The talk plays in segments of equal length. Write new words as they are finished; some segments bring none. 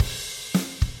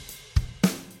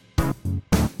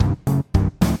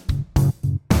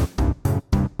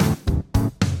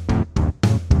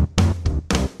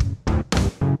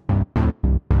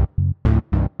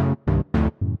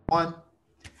One.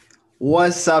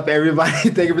 What's up, everybody?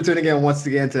 Thank you for tuning in once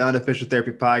again to the Unofficial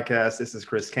Therapy Podcast. This is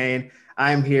Chris Kane.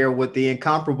 I'm here with the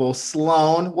incomparable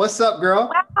Sloan. What's up,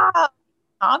 girl? Wow,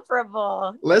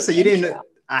 comparable. Listen, you didn't.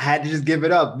 I had to just give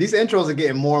it up. These intros are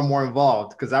getting more and more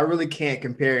involved because I really can't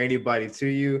compare anybody to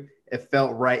you. It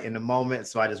felt right in the moment,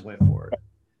 so I just went for it.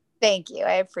 Thank you.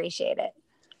 I appreciate it.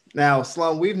 Now,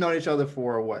 Sloan, we've known each other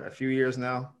for what, a few years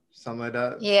now? Something like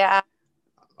that? Yeah.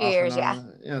 Few Off and years, yeah.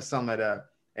 on, something like that.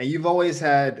 And you've always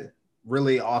had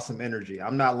really awesome energy.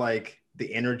 I'm not like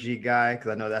the energy guy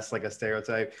because I know that's like a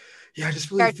stereotype. Yeah, I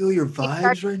just really feel your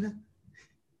vibes right now.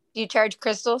 Do you charge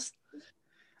crystals?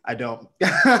 I don't.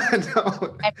 I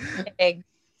don't. I'm big.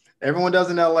 Everyone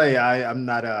does in LA. I'm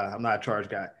not a charge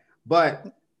guy,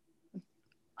 but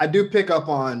I do pick up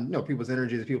on people's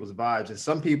energies, people's vibes, and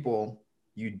some people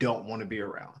you don't want to be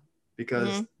around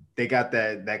because they got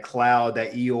that cloud,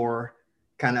 that Eeyore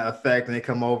kind of effect when they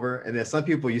come over, and then some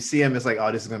people you see them, it's like,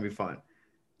 oh, this is gonna be fun.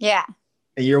 Yeah.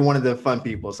 And you're one of the fun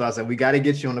people, so I said we got to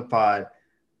get you on the pod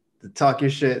to talk your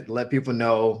shit, let people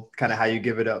know kind of how you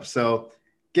give it up. So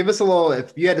give us a little.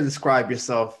 If you had to describe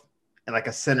yourself in like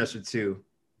a sentence or two,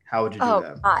 how would you do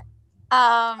that? God.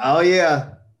 Oh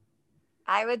yeah.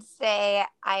 I would say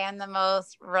I am the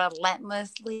most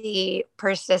relentlessly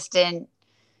persistent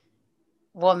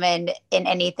woman in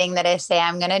anything that I say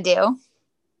I'm going to do.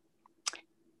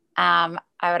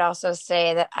 I would also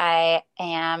say that I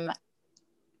am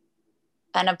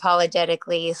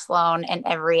unapologetically Sloan in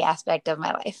every aspect of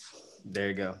my life. There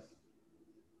you go.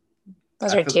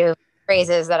 Those are two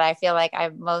phrases that I feel like I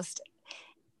most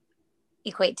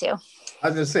equate to. I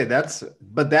was going to say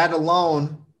but that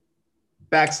alone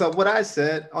backs up what I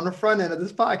said on the front end of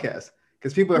this podcast.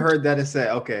 Because people heard that and said,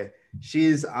 okay,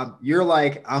 you're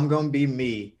like, I'm going to be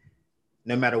me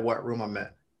no matter what room I'm in.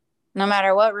 No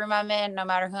matter what room I'm in, no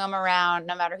matter who I'm around,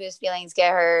 no matter whose feelings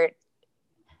get hurt,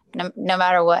 no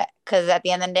matter what. Because at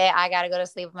the end of the day, I got to go to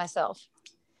sleep with myself.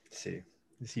 See,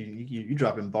 you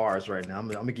dropping bars right now. I'm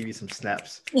gonna give you some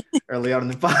snaps early on in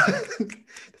the pod,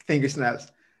 finger snaps,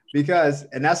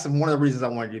 and that's one of the reasons I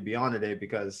wanted you to be on today,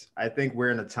 because I think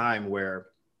we're in a time where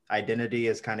identity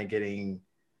is kind of getting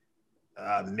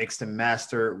mixed and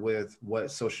mastered with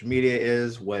what social media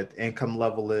is, what income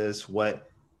level is, what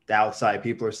the outside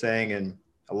people are saying, and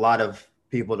a lot of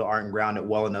people that aren't grounded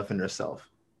well enough in themselves.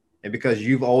 And because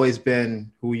you've always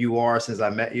been who you are since I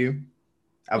met you,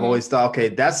 I've always thought, okay,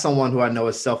 that's someone who I know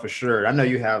is self-assured. I know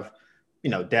you have,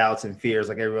 doubts and fears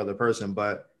like every other person,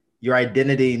 but your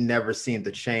identity never seemed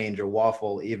to change or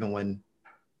waffle even when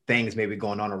things may be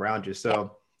going on around you.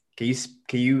 So can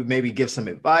you maybe give some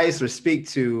advice or speak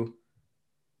to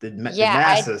the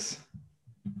masses?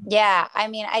 I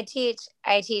mean, I teach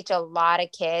a lot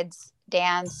of kids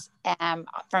dance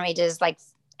from ages like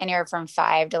anywhere from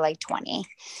 5 to like 20.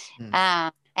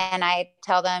 And I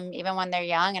tell them even when they're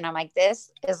young, and I'm like,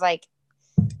 this is like,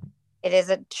 it is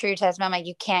a true testament. I'm like,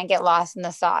 you can't get lost in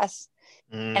the sauce.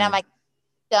 And I'm like,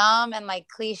 dumb and like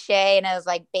cliche and as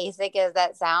like basic as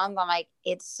that sounds, I'm like,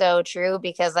 it's so true,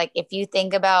 because like if you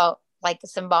think about like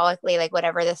symbolically like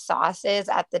whatever the sauce is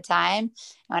at the time,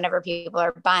 whenever people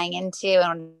are buying into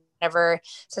and whenever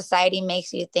society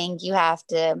makes you think you have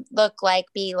to look like,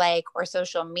 be like, or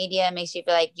social media makes you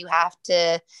feel like you have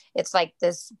to, it's like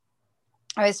this,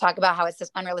 I always talk about how it's this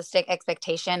unrealistic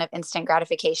expectation of instant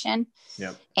gratification.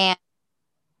 Yeah. And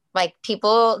like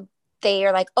people, they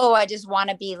are like, oh, I just want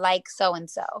to be like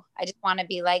so-and-so. I just want to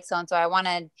be like so-and-so. I want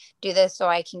to do this so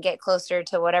I can get closer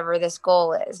to whatever this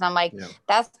goal is. And I'm like,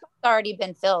 that spot's already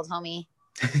been filled, homie.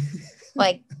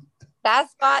 Like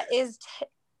that spot is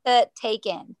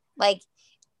taken. Like,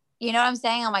 you know what I'm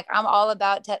saying? I'm like, I'm all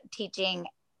about teaching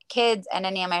kids and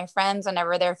any of my friends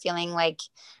whenever they're feeling like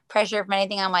pressure from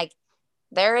anything. I'm like,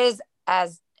 there is,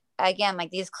 as again, like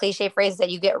these cliche phrases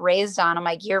that you get raised on. I'm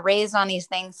like, you're raised on these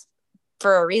things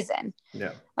for a reason.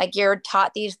 Yeah. Like you're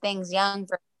taught these things young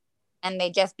and they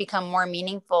just become more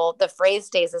meaningful. The phrase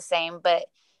stays the same, but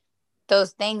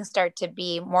those things start to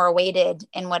be more weighted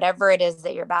in whatever it is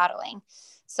that you're battling.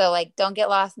 So like, don't get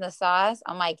lost in the sauce.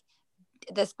 I'm like,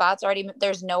 the spot's already,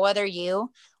 there's no other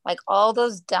you. Like all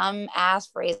those dumb ass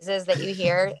phrases that you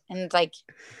hear and it's like,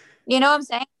 you know what I'm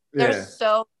saying? They're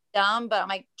so dumb, but I'm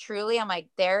like, truly, I'm like,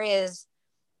 there is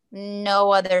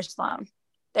no other Sloan.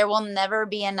 There will never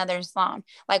be another Sloan.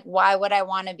 Like, why would I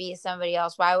want to be somebody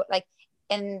else? Why, like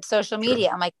in social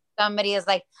media, I'm like, somebody is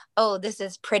like, oh, this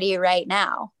is pretty right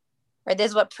now. Or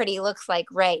this is what pretty looks like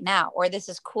right now. Or this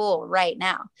is cool right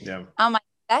now. Yeah. I'm like,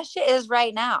 that shit is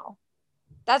right now.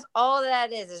 That's all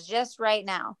that is just right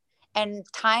now. And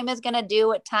time is going to do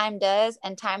what time does.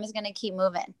 And time is going to keep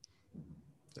moving.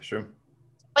 That's true.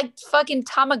 Like fucking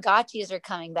Tamagotchis are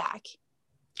coming back.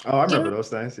 Oh, I Do you remember know those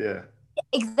things. Yeah.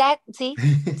 exactly?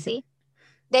 See,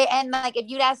 they and like if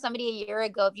you'd ask somebody a year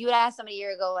ago, if you would ask somebody a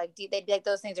year ago, like dude, they'd be like,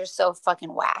 those things are so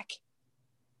fucking whack,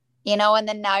 you know. And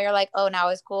then now you're like, oh, now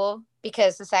it's cool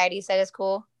because society said it's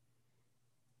cool.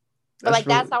 But That's like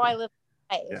that's really, how I live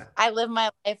my life. yeah. I live my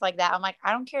life like that. I'm like,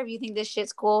 I don't care if you think this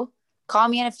shit's cool. Call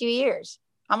me in a few years.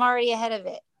 I'm already ahead of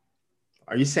it.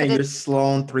 Are you saying Because you're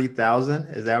Sloan 3000?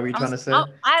 Is that what you're trying to say?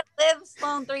 I live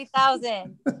Sloan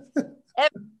 3000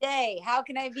 every day. How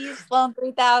can I be Sloan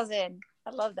 3000? I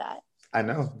love that. I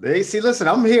know. They see, listen,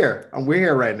 I'm here. We're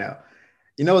here right now.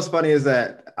 You know what's funny is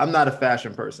that I'm not a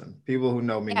fashion person. People who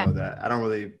know me Yeah. know that. I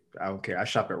don't care. I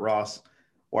shop at Ross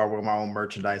or I wear my own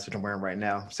merchandise, which I'm wearing right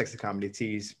now, Sexy Comedy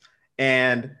Tees.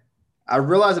 And I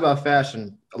realize about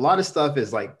fashion, a lot of stuff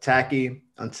is like tacky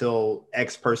until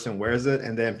X person wears it.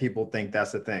 And then people think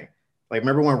that's the thing. Like,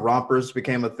 remember when rompers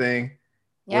became a thing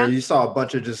where Yeah. you saw a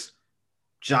bunch of just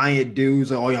giant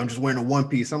dudes? Like, oh, yeah, I'm just wearing a one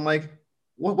piece. I'm like,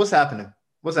 what's happening?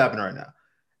 What's happening right now?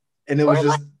 And it Or was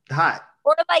like, just hot.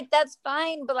 or like that's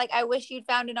fine, but like I wish you'd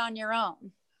found it on your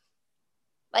own.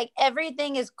 Like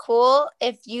everything is cool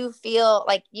if you feel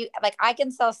like you like I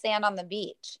can sell sand on the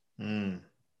beach. Mm.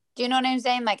 Do you know what I'm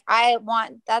saying? Like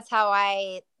that's how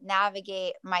I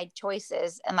navigate my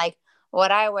choices and like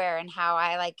what I wear and how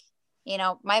I like, you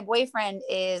know, my boyfriend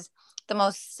is the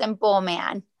most simple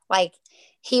man. Like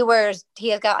he has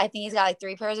got, I think he's got like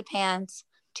 3 pairs of pants,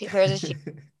 2 pairs of shoes,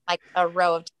 like a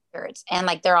row of t-shirts and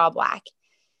like they're all black.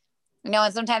 You know,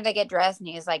 and sometimes I get dressed and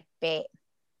he's like, babe,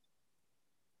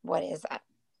 what is that?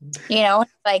 You know,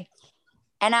 like,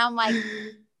 and I'm like,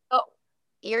 oh,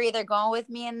 you're either going with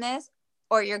me in this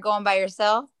or you're going by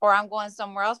yourself or I'm going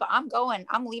somewhere else, but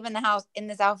I'm leaving the house in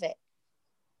this outfit,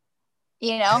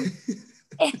 you know?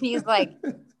 And he's like,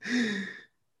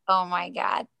 oh my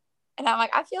God. And I'm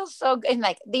like, I feel so good. And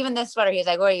like, even this sweater, he's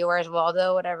like, what are you, where's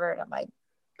Waldo, whatever. And I'm like,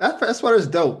 That sweater is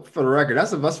dope for the record.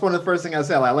 That's one of the first things I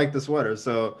said. I like the sweater.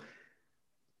 So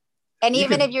and you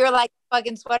even if can, you're like,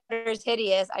 fucking sweater is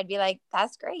hideous, I'd be like,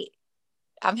 that's great.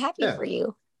 I'm happy yeah. for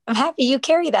you. I'm happy you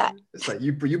carry that. It's like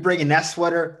you bringing that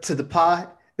sweater to the pod.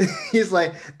 He's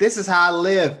like, this is how I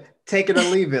live. Take it or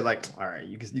leave it. Like, all right,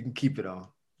 you can keep it on.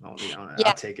 I'll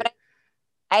Yeah. take But it.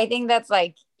 I think that's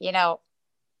like, you know,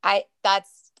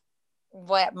 that's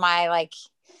what my like,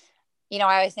 you know,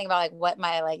 I always think about like what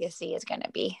my legacy is going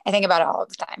to be. I think about it all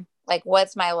the time. Like,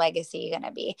 what's my legacy going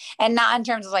to be? And not in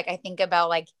terms of like, I think about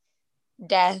like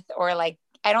death or like,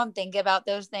 I don't think about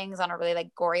those things on a really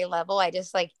like gory level. I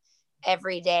just like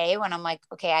every day when I'm like,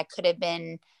 okay, I could have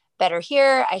been better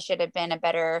here. I should have been a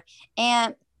better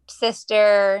aunt,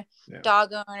 sister, Yeah.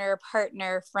 dog owner,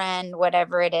 partner, friend,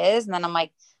 whatever it is. And then I'm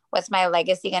like, what's my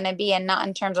legacy going to be? And not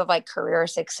in terms of like career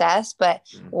success, but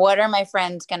what are my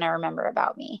friends going to remember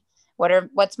about me?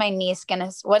 What's my niece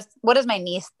gonna what does my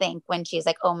niece think when she's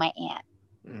like, oh, my aunt?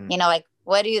 You know, like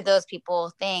what do those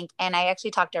people think? And I actually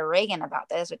talked to Reagan about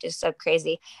this, which is so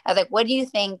crazy. I was like, what do you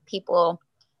think people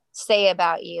say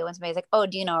about you? And somebody's like, oh,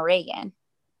 do you know Reagan?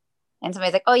 And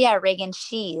somebody's like, oh yeah, Reagan,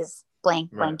 she's blank,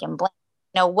 Right. blank, and blank.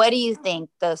 You know, what do you think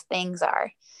those things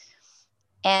are?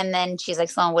 And then she's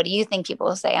like, Sloan, what do you think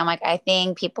people say? I'm like, I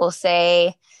think people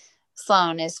say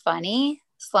Sloan is funny,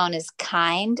 Sloan is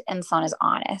kind, and Sloan is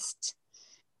honest.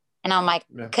 And I'm like,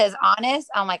 Yeah. because honest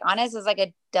is like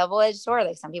a double-edged sword.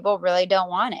 Like some people really don't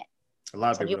want it. A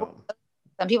lot of Some people people, don't.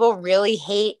 some people really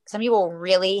hate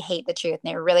the truth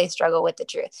and they really struggle with the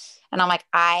truth. And I'm like,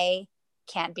 I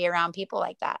can't be around people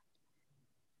like that.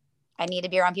 I need to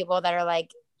be around people that are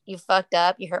like, you fucked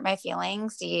up, you hurt my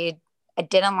feelings, I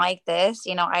didn't like this.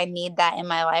 You know, I need that in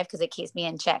my life because it keeps me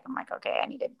in check. I'm like, okay, I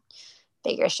need to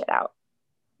figure shit out.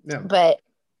 Yeah. But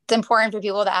it's important for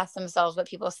people to ask themselves what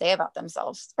people say about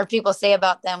themselves or people say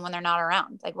about them when they're not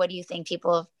around. Like, what do you think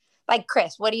people like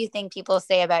Chris? What do you think people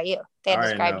say about you? They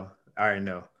describe you. I already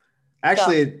know. So,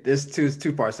 Actually, there's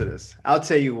two parts to this. I'll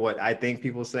tell you what I think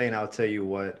people say, and I'll tell you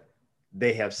what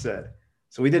they have said.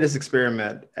 So we did this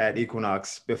experiment at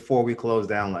Equinox before we closed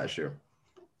down last year.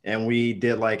 And we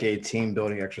did like a team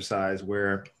building exercise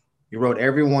where you wrote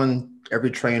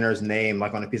every trainer's name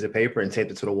like on a piece of paper and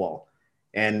taped it to the wall.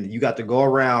 And you got to go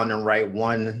around and write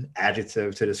one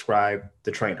adjective to describe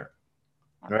the trainer.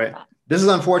 Right. This is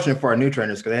unfortunate for our new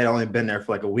trainers because they had only been there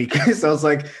for like a week. So it's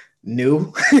like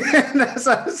new. It's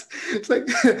like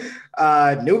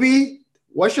newbie.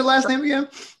 What's your last name again?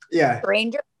 Yeah.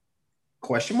 Ranger.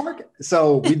 Question mark.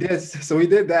 So we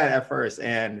did that at first,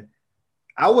 and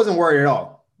I wasn't worried at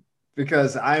all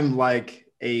because I'm like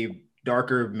a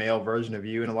darker male version of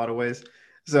you in a lot of ways.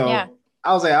 So Yeah.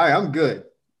 I was like, all right, I'm good.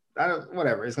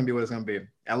 Whatever. It's gonna be what it's gonna be.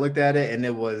 I looked at it and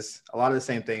it was a lot of the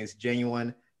same things: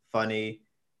 genuine, funny,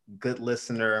 good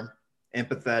listener,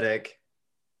 empathetic.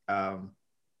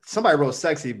 Somebody wrote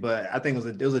sexy, but I think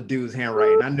it was a dude's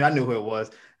handwriting. I knew who it was.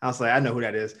 I was like, I know who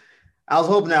that is. I was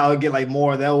hoping I would get like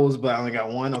more of those, but I only got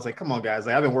one. I was like, come on, guys.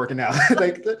 Like, I've been working out.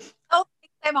 Like, oh,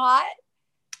 I'm hot.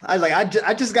 I was like,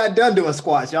 I just got done doing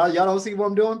squats. Y'all don't see what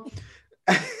I'm doing?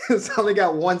 So I only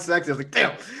got one sexy. I was like,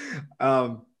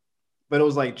 damn. But it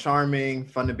was like charming,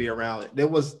 fun to be around. There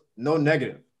was no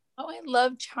negative. Oh, I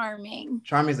love charming.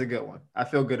 Charming is a good one. I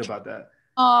feel good about that.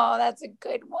 Oh, that's a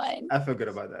good one. I feel good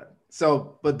about that.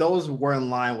 So, but those were in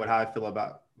line with how I feel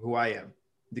about who I am,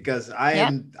 because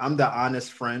I'm the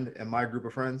honest friend in my group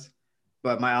of friends,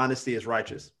 but my honesty is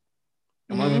righteous.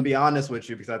 I'm going to be honest with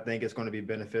you because I think it's going to be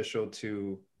beneficial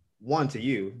to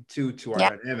you, to our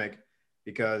dynamic,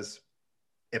 because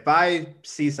if I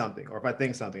see something or if I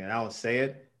think something and I don't say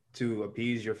it to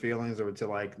appease your feelings or to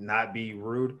like not be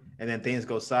rude, and then things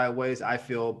go sideways, I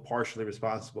feel partially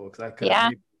responsible because I could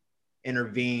have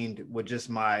intervened with just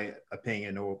my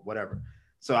opinion or whatever.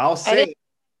 So I'll say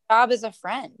job as a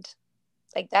friend.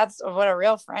 Like that's what a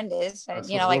real friend is.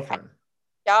 You know, like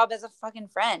job as a fucking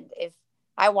friend. If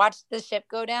I watched the ship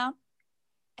go down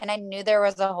and I knew there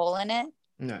was a hole in it.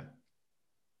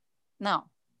 No.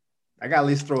 I got to at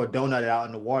least throw a donut out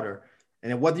in the water.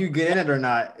 And then whether you get in it or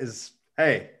not is,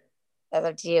 hey. That's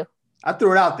up to you. I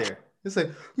threw it out there. It's like,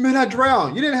 man, I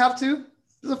drowned. You didn't have to.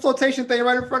 There's a flotation thing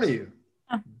right in front of you.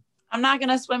 I'm not going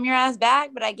to swim your ass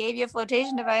back, but I gave you a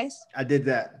flotation device. I did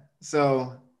that.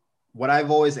 So what I've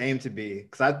always aimed to be,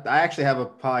 because I actually have a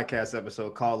podcast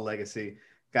episode called Legacy.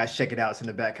 Guys, check it out. It's in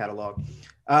the back catalog.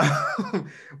 Where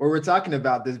we're talking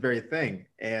about this very thing.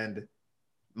 And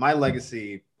my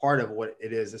legacy, part of what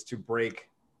it is to break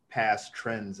past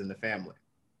trends in the family.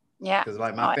 Yeah. Because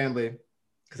like my family,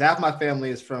 because half my family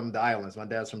is from the islands. My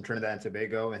dad's from Trinidad and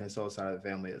Tobago, and his whole side of the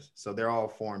family is. So they're all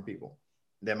foreign people.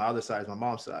 Then my other side is my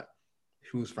mom's side,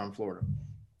 who's from Florida.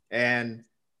 And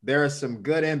there are some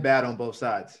good and bad on both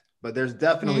sides. But there's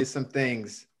definitely some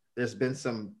things. There's been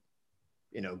some,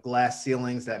 glass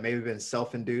ceilings that maybe been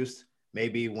self-induced.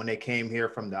 Maybe when they came here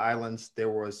from the islands, there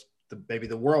was maybe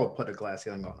the world put a glass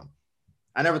ceiling on them.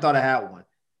 I never thought I had one.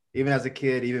 Even as a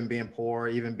kid, even being poor,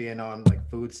 even being on like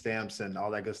food stamps and all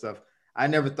that good stuff, I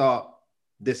never thought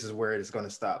this is where it's going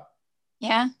to stop.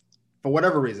 Yeah. For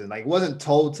whatever reason, like it wasn't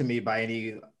told to me by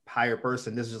any higher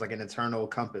person. This is like an internal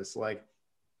compass. Like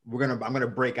I'm going to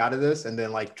break out of this and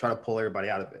then like try to pull everybody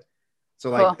out of it. So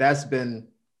like that's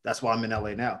why I'm in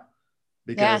LA now,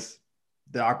 because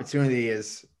the opportunity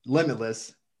is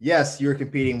limitless. Yes, you're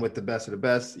competing with the best of the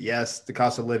best. Yes, the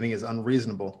cost of living is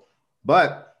unreasonable.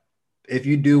 But if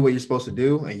you do what you're supposed to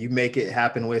do and you make it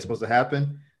happen the way it's supposed to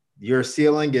happen, your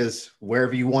ceiling is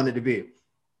wherever you want it to be.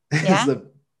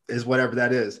 Is whatever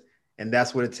that is. And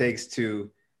that's what it takes to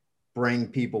bring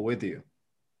people with you.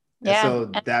 Yeah.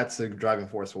 And so that's a driving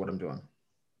force for what I'm doing.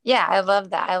 Yeah, I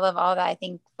love that. I love all that. I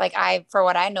think for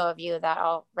what I know of you, that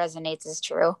all resonates as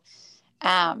true.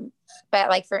 But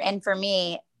like for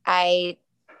me, I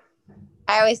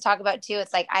always talk about too,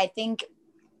 it's like, when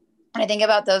I think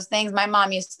about those things, my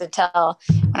mom used to tell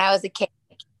when I was a kid,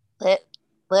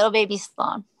 little baby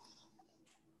Sloan,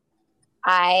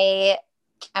 I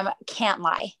can't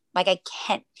lie. Like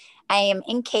I am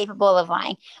incapable of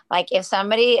lying. Like if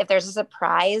there's a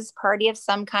surprise party of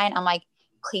some kind, I'm like,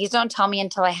 please don't tell me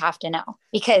until I have to know,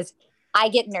 because I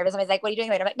get nervous. I'm like, what are you doing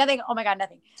later? I'm like, nothing. Oh my God,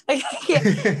 nothing. Like, I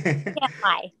can't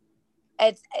lie.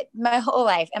 It's my whole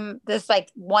life. And this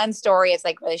like one story is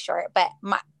like really short, but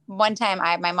one time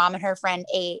my mom and her friend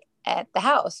ate at the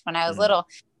house when I was little.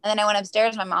 And then I went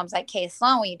upstairs. My mom's like, "Hey,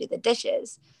 Sloan, will you do the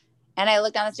dishes?" And I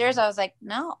looked down the stairs. I was like,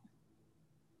 no.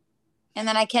 And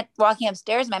then I kept walking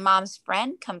upstairs. My mom's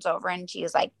friend comes over and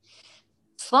she's like,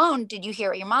 "Sloan, did you hear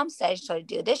what your mom said? She told you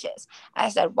to do the dishes." I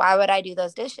said, "Why would I do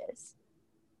those dishes?"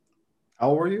 How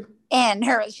old were you? And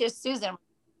she's Susan.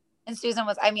 And Susan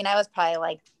was, I was probably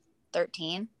like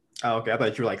 13. Oh, okay. I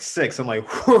thought you were like 6. I'm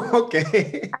like,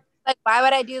 okay. Like, why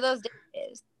would I do those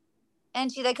dishes?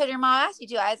 And she's like, because your mom asked you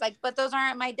to. I was like, but those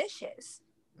aren't my dishes.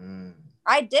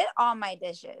 I did all my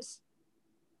dishes.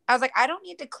 I was like, I don't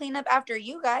need to clean up after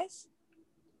you guys.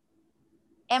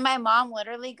 And my mom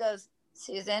literally goes,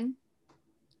 "Susan,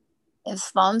 if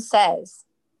Sloan says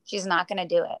she's not going to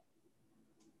do it,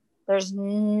 there's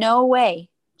no way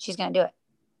she's going to do it."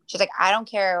 She's like, "I don't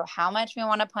care how much we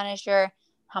want to punish her,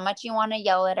 how much you want to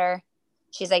yell at her."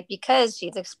 She's like, because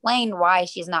she's explained why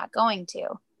she's not going to.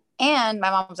 And my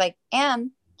mom was like,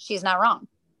 and she's not wrong.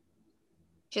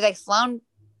 She's like, Sloan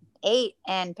ate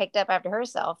and picked up after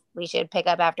herself. We should pick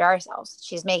up after ourselves.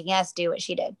 She's making us do what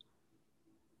she did.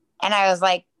 And I was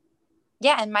like,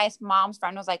 yeah. And my mom's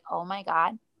friend was like, oh my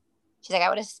God. She's like, I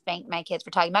would have spanked my kids for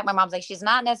talking back. My mom's like, she's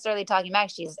not necessarily talking back.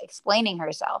 She's explaining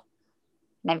herself.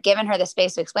 And I've given her the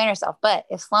space to explain herself. But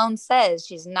if Sloan says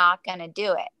she's not going to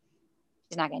do it,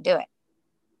 she's not going to do it.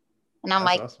 And I'm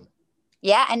That's like, awesome.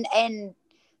 yeah. And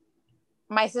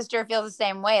my sister feels the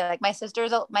same way. Like my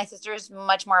sister's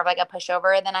much more of like a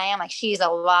pushover than I am. Like she's a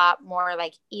lot more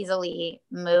like easily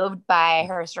moved by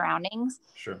her surroundings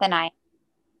than I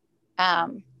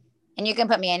am. And you can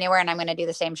put me anywhere and I'm going to do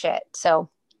the same shit. So,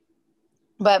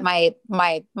 but my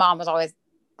mom was always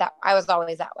I was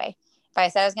always that way. If I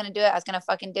said I was going to do it, I was going to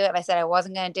fucking do it. If I said I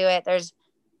wasn't going to do it, there's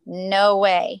no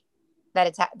way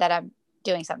that that I'm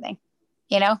doing something,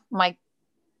 you know? I'm like,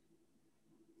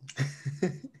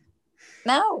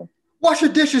 no. Wash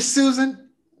your dishes, Susan.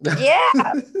 Yeah.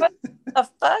 What the fuck?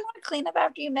 Want to clean up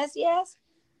after you, messy ass?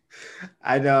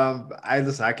 I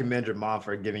commend your mom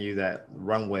for giving you that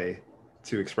runway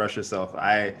to express yourself.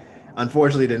 I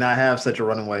unfortunately did not have such a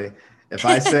runway. If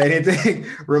I say anything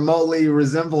remotely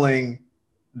resembling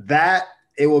that,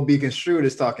 it will be construed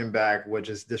as talking back, which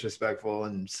is disrespectful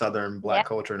in Southern Black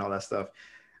culture and all that stuff.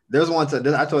 There's one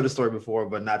I told this story before,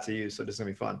 but not to you, so this is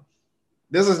gonna be fun.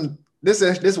 This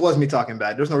was me talking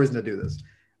back. There's no reason to do this.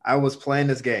 I was playing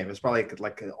this game. It's probably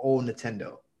like an old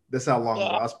Nintendo. This is how long ago.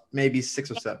 I was maybe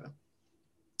 6 or 7.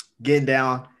 Getting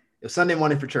down. It was Sunday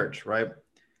morning for church, right?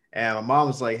 And my mom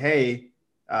was like, hey,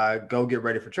 go get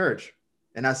ready for church.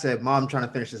 And I said, Mom, I'm trying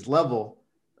to finish this level.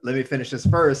 Let me finish this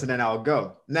first, and then I'll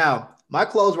go. Now, my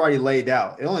clothes were already laid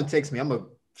out. It only takes me, I'm a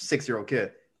 6-year-old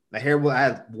kid. I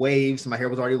had waves. My hair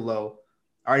was already low.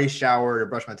 I already showered or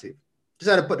brushed my teeth. Just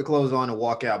had to put the clothes on and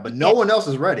walk out. But no one else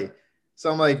was ready.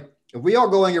 So I'm like, if we all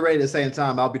go and get ready at the same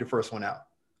time, I'll be the first one out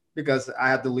because I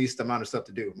have the least amount of stuff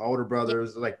to do. My older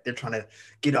brothers, like, they're trying to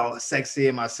get all sexy,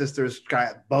 and my sisters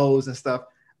got bows and stuff.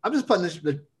 I'm just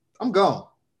putting I'm going.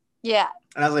 Yeah.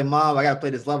 And I was like, Mom, I got to play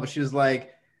this level. She was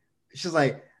like,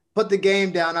 put the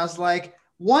game down. I was like,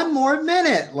 1 more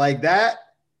minute, like that.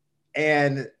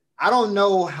 And I don't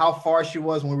know how far she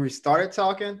was when we started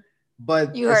talking,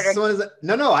 but you heard her. Soon as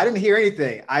no, I didn't hear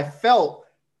anything. I felt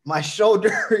my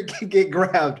shoulder get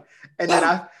grabbed, and then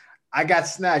I got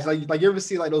snatched. Like you ever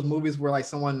see like those movies where like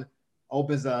someone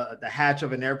opens the hatch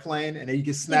of an airplane and then you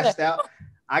get snatched out?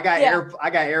 I got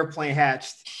airplane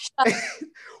hatched.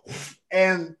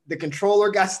 And the controller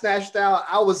got snatched out.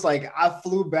 I was like, I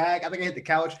flew back. I think I hit the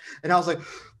couch, and I was like,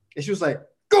 and she was like,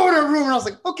 go to the room. And I was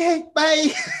like, okay, bye.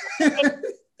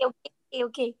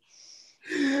 Okay.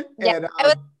 And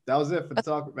that was it for the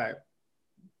talk back.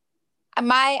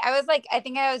 I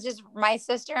think I was just, my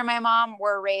sister and my mom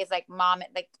were raised like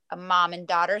a mom and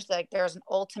daughter. So like there was an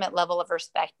ultimate level of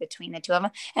respect between the two of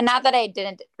them. And not that I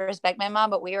didn't respect my mom,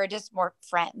 but we were just more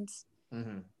friends.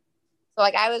 Mm-hmm. So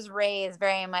like I was raised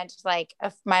very much like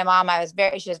my mom.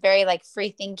 She was very like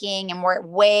free thinking and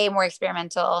way more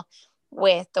experimental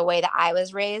with the way that I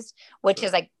was raised, which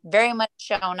is like very much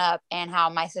shown up in how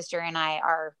my sister and I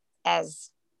are,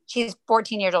 as she's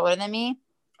 14 years older than me,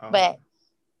 but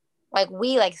like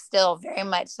we like still very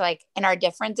much like in our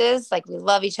differences, like we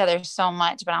love each other so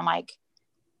much, but I'm like,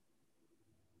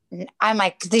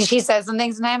 she says some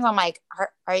things sometimes, I'm like,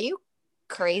 are you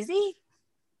crazy?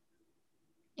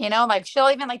 You know, like she'll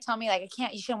even like tell me like,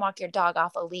 you shouldn't walk your dog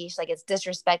off a leash. Like it's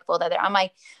disrespectful that I'm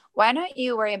like, why don't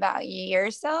you worry about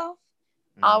yourself?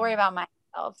 I'll worry about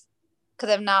myself. Cause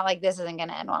if not, like this isn't going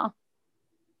to end well.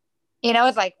 You know,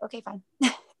 it's like, okay, fine.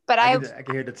 But I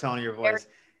can hear the tone of your voice.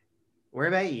 Worry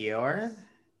about yours.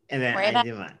 And then I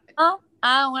do mine.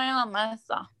 I worry about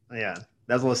myself. Yeah.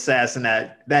 That's a little sass in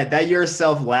that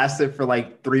yourself lasted for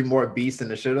like 3 more beats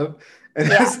than it should have. And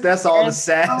that's all the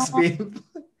sass being.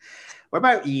 What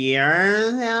about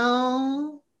yours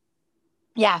now?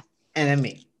 Yeah. And then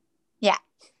me. Yeah.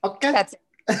 Okay. That's it.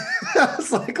 I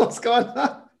was like, what's going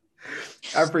on?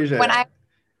 I appreciate it.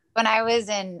 When I was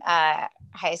in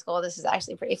high school, this is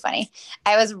actually pretty funny.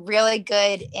 I was really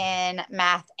good in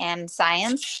math and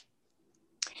science.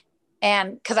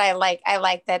 And because I like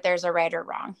that there's a right or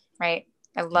wrong, right?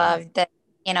 I love that,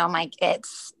 you know,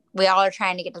 we all are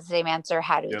trying to get to the same answer.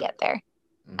 How do we get there?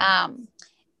 Mm-hmm.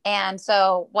 And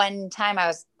so one time I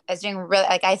was doing really,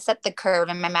 like I set the curve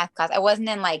in my math class. I wasn't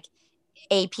in like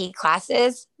AP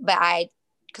classes, but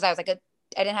because I was like,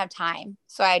 I didn't have time.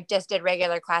 So I just did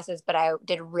regular classes, but I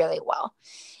did really well.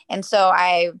 And so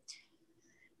I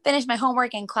finished my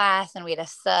homework in class and we had a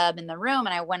sub in the room,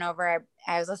 and I went over,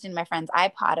 I was listening to my friend's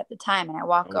iPod at the time, and I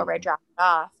walk over, I drop it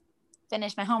off,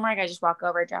 finish my homework. I just walk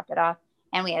over, drop it off.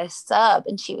 And we had a sub,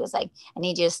 and she was like, I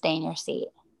need you to stay in your seat.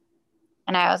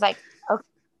 And I was like, okay.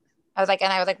 I was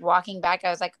like walking back. I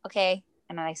was like, okay.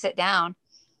 And I sit down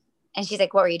and she's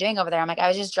like, what were you doing over there? I'm like, I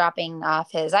was just dropping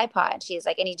off his iPod. She's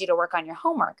like, I need you to work on your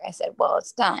homework. I said, well,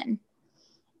 it's done.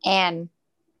 And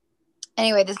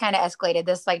anyway, this kind of escalated.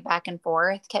 This like back and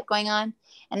forth kept going on.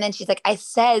 And then she's like, I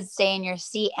said, stay in your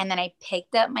seat. And then I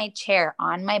picked up my chair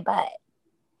on my butt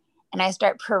and I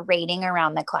start parading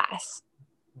around the class.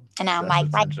 And I'm like,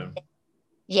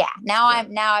 yeah,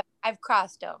 I've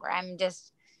crossed over.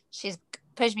 She's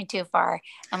pushed me too far.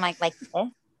 I'm like this.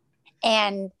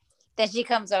 And then she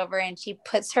comes over and she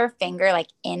puts her finger like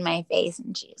in my face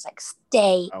and she's like,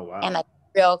 stay. Oh, wow. And like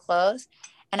real close.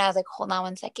 And I was like, hold on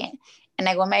one second. And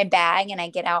I go in my bag and I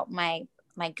get out my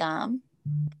gum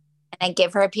and I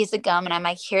give her a piece of gum and I'm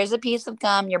like, here's a piece of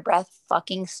gum. Your breath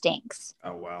fucking stinks.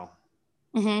 Oh, wow.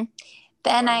 Mm-hmm.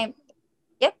 Then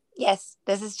yes,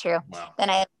 this is true. Wow. Then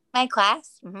I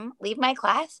leave my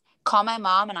class, call my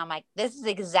mom, and I'm like, this is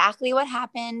exactly what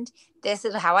happened. This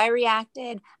is how I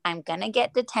reacted. I'm going to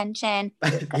get detention.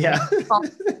 Yeah.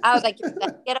 I was like, you're going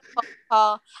to get a phone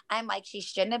call. I'm like, she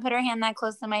shouldn't have put her hand that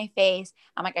close to my face.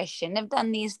 I'm like, I shouldn't have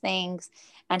done these things.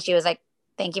 And she was like,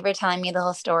 thank you for telling me the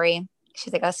whole story.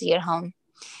 She's like, I'll see you at home.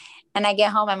 And I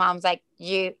get home. My mom's like,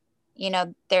 you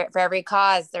know, there for every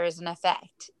cause, there's an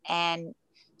effect. And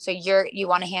so you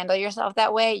want to handle yourself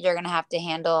that way, you're going to have to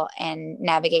handle and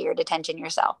navigate your detention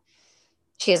yourself.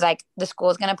 She's like, the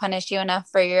school is going to punish you enough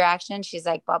for your actions. She's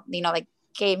like, well, you know, like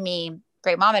gave me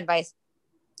great mom advice.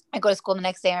 I go to school the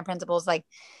next day. My principal's like,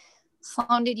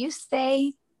 Sloan, did you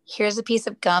say, here's a piece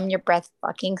of gum. Your breath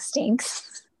fucking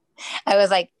stinks. I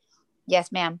was like,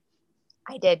 yes, ma'am.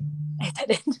 I did. I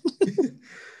said it.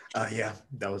 Yeah,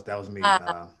 that was me.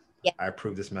 Yeah. I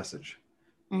approve this message.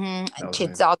 Mm-hmm.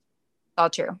 It's all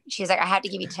true. She's like, I have to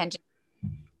give you detention.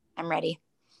 I'm ready.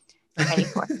 I'm ready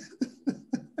for it.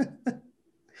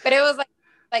 But it was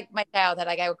like my childhood.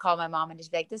 Like I would call my mom and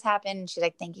just be like, this happened. And she's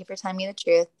like, thank you for telling me the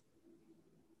truth.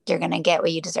 You're going to get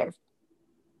what you deserve.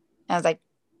 I was like,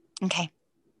 okay,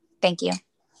 thank you.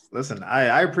 Listen,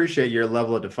 I appreciate your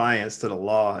level of defiance to the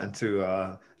law and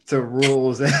to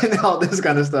rules and all this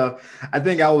kind of stuff. I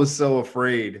think I was so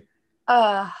afraid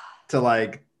to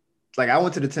like I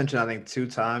went to detention, I think 2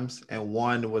 times, and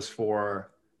one was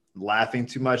for laughing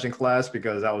too much in class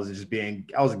because I was being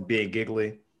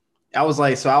giggly. I was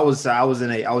in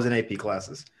AP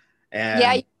classes, and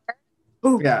I'm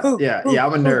a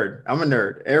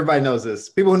nerd. Everybody knows this.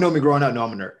 People who know me growing up know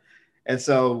I'm a nerd. And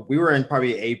so we were in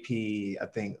probably AP, I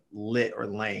think Lit or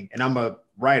Lang, and I'm a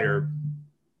writer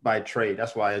by trade.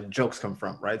 That's why jokes come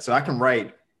from, right? So I can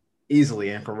write easily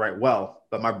and can write well,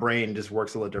 but my brain just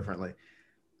works a little differently.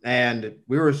 And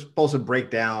we were supposed to break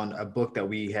down a book that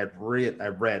we had read.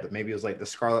 Maybe it was like The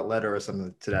Scarlet Letter or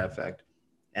something to that effect.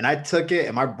 And I took it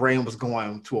and my brain was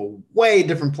going to a way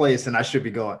different place than I should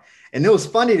be going. And it was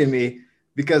funny to me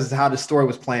because of how the story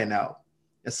was playing out.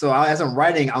 And so as I'm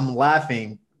writing, I'm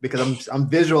laughing because I'm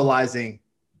visualizing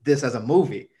this as a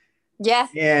movie. Yeah.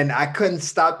 And I couldn't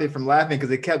stop it from laughing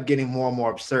because it kept getting more and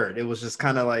more absurd. It was just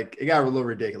kind of like, it got a little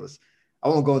ridiculous. I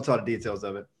won't go into all the details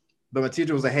of it. But my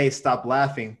teacher was like, hey, stop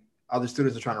laughing. Other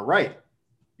students are trying to write.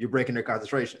 You're breaking their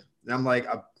concentration. And I'm like,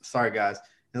 I'm sorry, guys.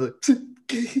 And like,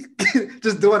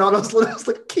 just doing all those little,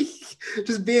 like,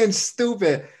 just being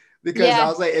stupid. Because I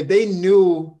was like, if they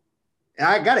knew, and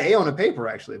I got an A on the paper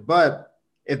actually, but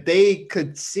if they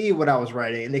could see what I was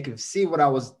writing and they could see what I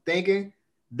was thinking,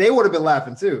 they would have been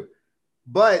laughing too.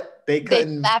 But they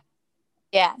couldn't.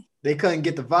 They couldn't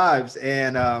get the vibes.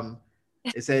 And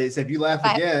it said if you laugh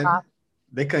again,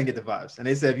 they couldn't get the vibes. And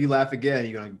they said, if you laugh again,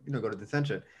 you're gonna go to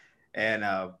detention. And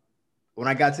when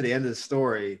I got to the end of the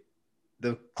story,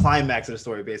 the climax of the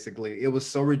story, basically, it was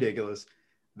so ridiculous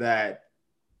that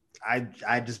I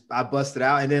busted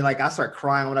out. And then like I started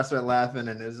crying when I started laughing,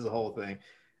 and this is the whole thing.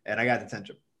 And I got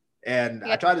detention. And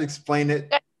I tried to explain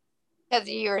it. Because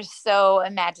you were so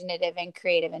imaginative and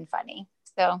creative and funny.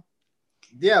 So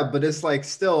yeah, but it's like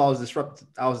still I was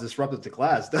disruptive to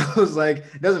class. That was like,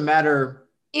 it doesn't matter.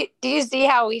 Do you see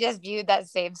how we just viewed that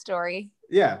same story?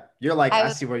 Yeah. You're like,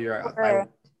 I see where you're at.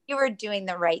 You were doing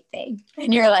the right thing.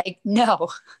 And you're like, no.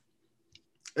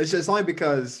 It's just only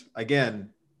because, again,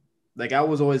 like I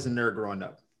was always a nerd growing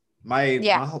up.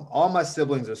 All my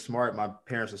siblings are smart. My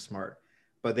parents are smart,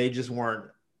 but they just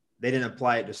they didn't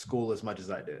apply it to school as much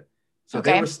as I did. So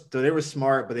they were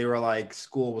smart, but they were like,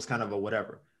 school was kind of a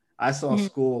whatever. I saw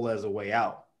school as a way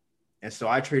out. And so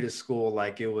I treated school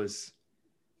like it was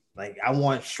like, I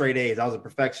want straight A's. I was a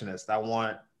perfectionist. I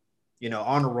want,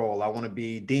 honor roll. I want to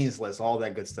be dean's list, all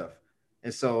that good stuff.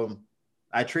 And so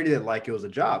I treated it like it was a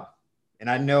job. And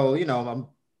I know, I'm a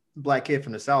Black kid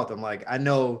from the South. I'm like, I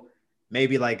know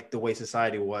maybe like the way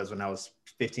society was when I was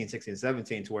 15, 16,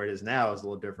 17 to where it is now is a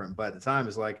little different. But at the time,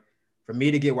 it's like for me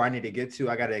to get where I need to get to,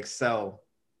 I got to excel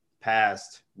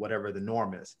past whatever the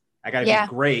norm is. I got to be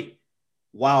great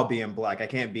while being Black. I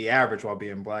can't be average while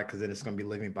being Black because then it's going to be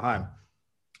leaving behind.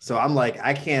 So I'm like,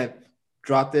 I can't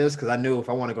drop this because I knew if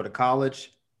I want to go to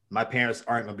college, my parents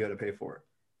aren't going to be able to pay for it.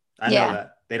 I know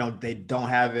that they don't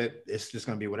have it. It's just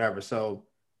going to be whatever. So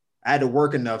I had to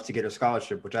work enough to get a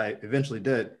scholarship, which I eventually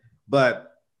did.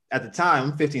 But at the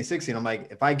time, I'm 15, 16, I'm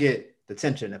like, if I get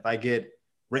detention, if I get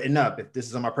written up, if this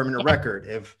is on my permanent record,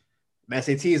 if my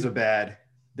SATs are bad,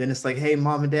 then it's like, hey,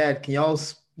 mom and dad, can y'all,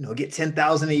 get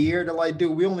 10,000 a year? They're like,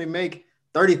 dude, we only make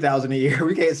 30,000 a year.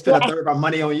 We can't spend a third of our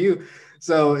money on you.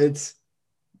 So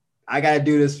I got to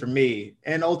do this for me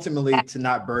and ultimately to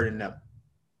not burden them.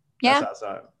 Yeah.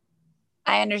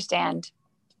 I understand.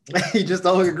 You just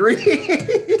don't agree.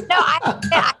 No,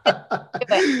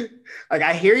 like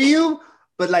I hear you,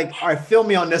 but like, all right, fill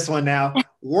me on this one now.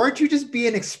 Weren't you just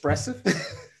being expressive?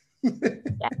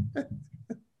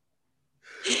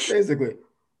 Basically.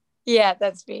 Yeah,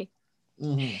 that's me.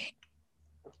 Mm-hmm.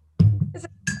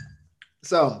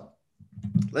 So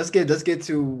let's get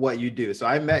to what you do. So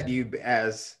I met you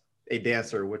as a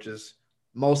dancer, which is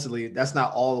mostly, that's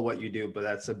not all of what you do, but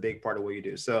that's a big part of what you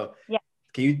do. So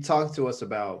can you talk to us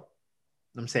about,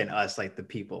 I'm saying us, like the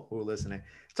people who are listening,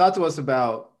 talk to us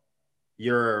about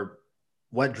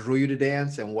what drew you to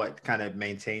dance and what kind of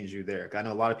maintains you there. I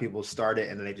know a lot of people start it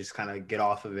and then they just kind of get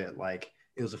off of it like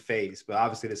it was a phase, but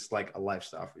obviously this is like a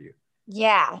lifestyle for you.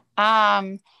 Yeah.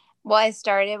 Well, I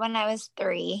started when I was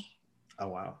 3. Oh,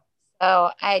 wow.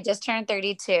 So I just turned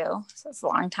 32. So it's a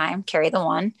long time. Carry the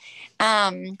one.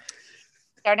 Started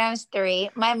when I was 3.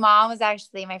 My mom was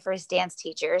actually my first dance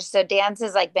teacher. So dance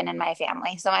has like been in my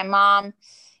family. So my mom,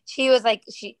 she was like,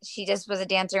 she just was a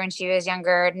dancer when she was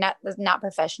younger, not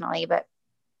professionally, but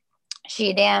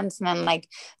she danced and then like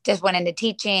just went into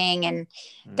teaching. And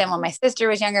then when my sister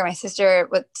was younger,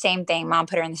 same thing. Mom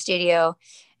put her in the studio.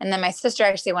 And then my sister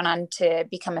actually went on to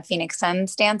become a Phoenix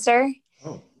Suns dancer.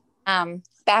 Oh.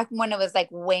 Back when it was like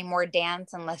way more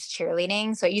dance and less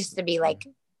cheerleading. So it used to be like,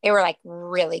 they were like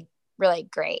really, really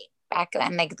great back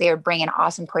then. Like they were bringing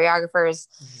awesome choreographers.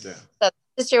 Yeah. So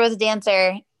sister was a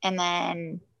dancer and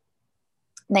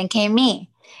then came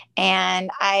me. And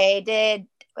I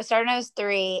started when I was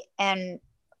 3 and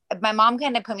my mom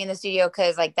kind of put me in the studio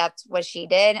because like that's what she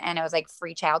did. And it was like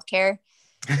free childcare.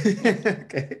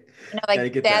 Okay.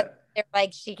 Like that. They're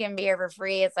like, she can be here for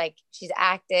free. It's like, she's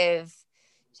active,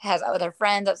 has other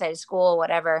friends outside of school,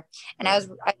 whatever. And I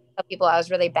tell people I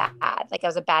was really bad. Like I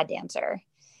was a bad dancer.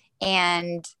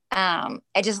 And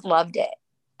I just loved it.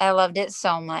 I loved it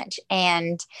so much.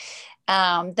 And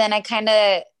then I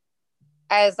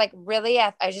was like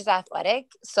I was just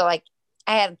athletic. So like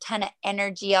I had a ton of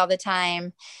energy all the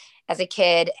time as a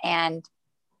kid. And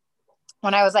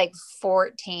when I was like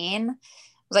 14, it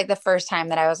was like the first time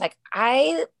that I was like,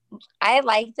 I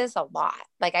like this a lot.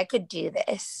 Like I could do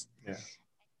this.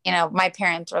 Yeah. My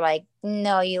parents were like,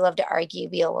 no, you love to argue,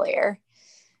 be a lawyer,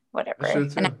 whatever. Sure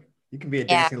too. You can be a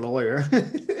dancing lawyer.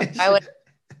 I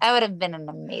would have been an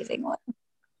amazing one.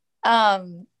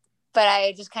 But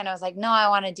I just kind of was like, no, I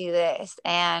want to do this.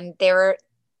 And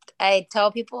I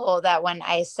tell people that when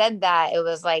I said that, it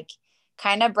was like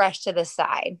kind of brushed to the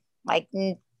side. Like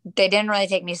they didn't really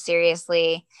take me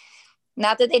seriously.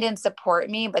 Not that they didn't support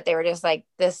me, but they were just like,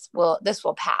 this will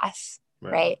pass.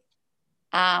 Right.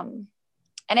 And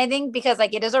I think because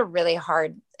like, it's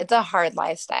a hard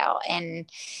lifestyle. And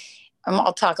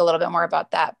I'll talk a little bit more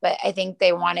about that, but I think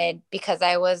they wanted, because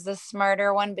I was the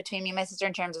smarter one between me and my sister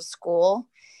in terms of school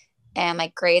and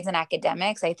like grades and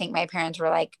academics. I think my parents were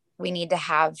like, we need to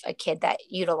have a kid that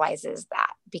utilizes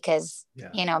that because, the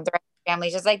rest of the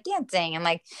family's just like dancing. And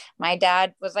like, my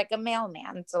dad was like a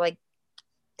mailman. So like,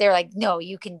 they're like, no,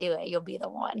 you can do it. You'll be the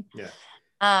one. Yeah.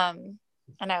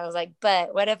 And I was like,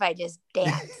 but what if I just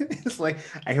dance? It's like,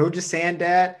 I heard you saying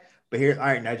that, but here, all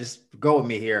right, now just go with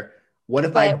me here. What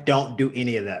if I don't do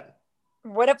any of that?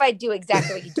 What if I do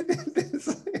exactly what you do?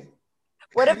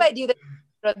 What if I do that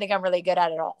I don't think I'm really good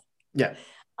at all? Yeah.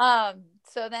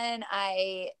 So then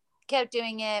I kept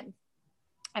doing it.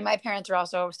 And my parents were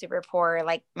also super poor.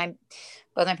 Like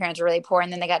both my parents were really poor.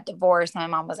 And then they got divorced. And my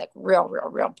mom was like real, real,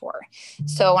 real poor.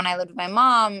 So when I lived with my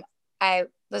mom, I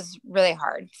was really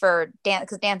hard for dance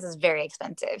because dance is very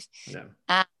expensive.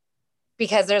 Yeah.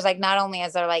 Because there's like, not only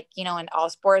is there like, in all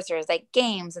sports, there's like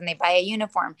games and they buy a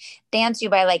uniform. Dance, you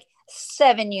buy like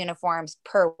 7 uniforms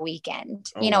per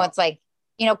weekend. Wow. It's like,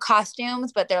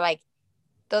 costumes, but they're like,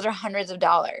 those are hundreds of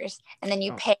dollars. And then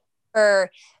you pay for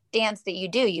dance that you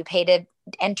do. You pay to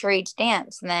enter each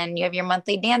dance, and then you have your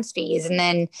monthly dance fees, and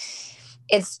then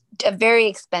it's a very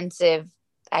expensive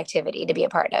activity to be a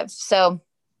part of. So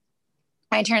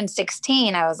when I turned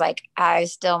 16, I was like, I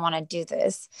still want to do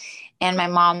this. And my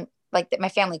mom, like my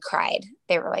family cried.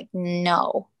 They were like,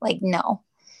 no, like, no.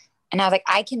 And I was like,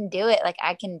 I can do it. Like,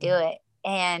 I can do it.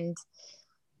 And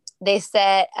they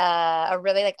set a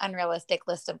really like unrealistic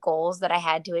list of goals that I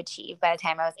had to achieve by the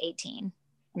time I was 18.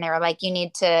 And they were like, you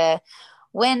need to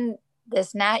win you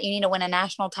need to win a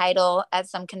national title at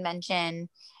some convention.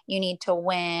 You need to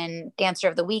win Dancer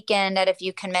of the Weekend at a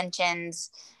few conventions.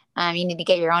 You need to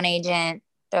get your own agent.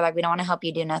 They're like, we don't want to help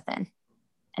you do nothing.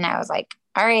 And I was like,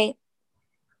 all right.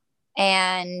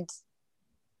 And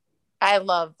I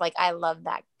love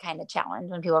that kind of challenge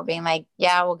when people are being like,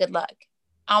 yeah, well, good luck.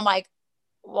 I'm like,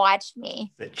 watch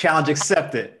me. The challenge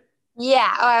accepted.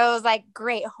 Yeah. I was like,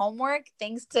 great homework.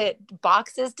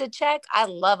 Boxes to check. I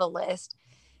love a list.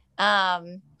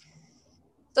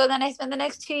 So then I spent the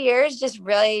next 2 years just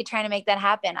really trying to make that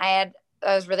happen. I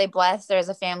was really blessed. There was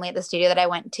a family at the studio that I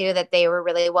went to that they were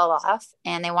really well off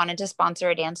and they wanted to sponsor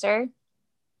a dancer.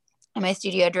 And my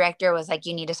studio director was like,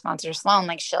 you need to sponsor Sloan.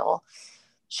 Like she'll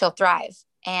thrive.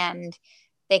 And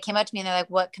they came up to me and they're like,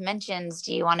 what conventions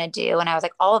do you want to do? And I was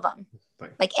like, all of them.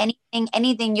 Like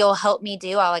anything you'll help me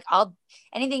do.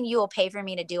 Anything you will pay for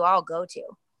me to do, I'll go to.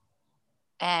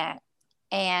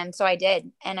 And so I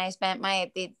did. And I spent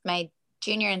my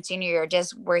junior and senior year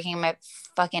just working my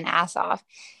fucking ass off.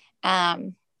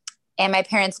 And my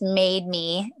parents made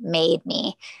me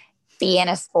be in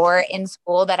a sport in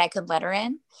school that I could letter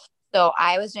in. So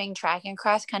I was doing track and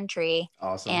cross country.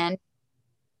 Awesome. And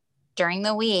during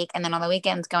the week, and then on the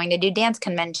weekends going to do dance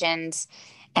conventions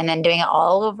and then doing it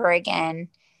all over again.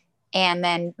 And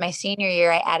then my senior year,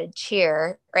 I added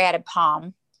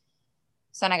pom.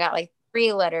 So then I got like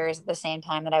 3 letters at the same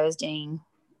time that I was doing,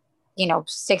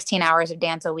 16 hours of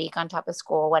dance a week on top of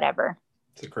school, whatever.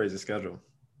 It's a crazy schedule.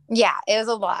 Yeah, it was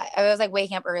a lot. I was like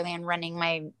waking up early and running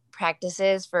my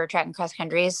practices for track and cross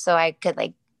countries. So I could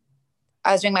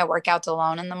I was doing my workouts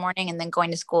alone in the morning and then going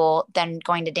to school, then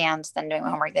going to dance, then doing my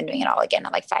homework, then doing it all again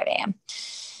at like 5 a.m.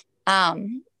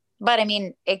 But I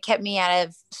mean, it kept me out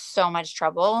of so much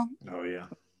trouble. Oh yeah.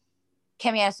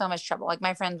 Kept me out of so much trouble. Like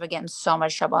my friends would get in so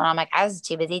much trouble. And I'm like, I was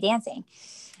too busy dancing.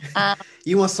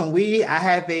 You want some weed? I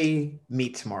have a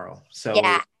meet tomorrow. So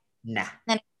yeah. Nah.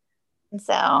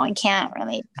 So I can't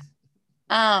really.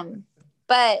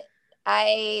 But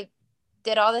I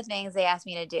did all the things they asked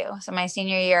me to do. So my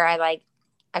senior year, I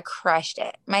crushed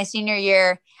it. My senior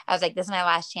year, I was like, this is my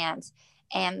last chance.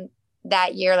 And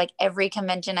that year, like every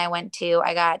convention I went to,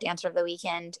 I got Dancer of the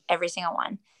Weekend, every single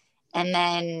one. And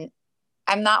then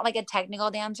I'm not like a technical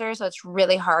dancer, so it's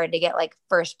really hard to get like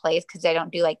first place because I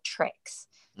don't do like tricks.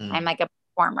 I'm like a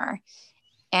performer.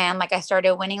 And like I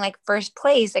started winning like first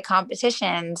place at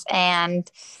competitions. And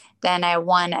then I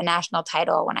won a national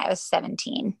title when I was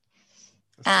 17.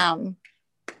 Thank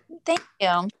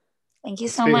you. Thank you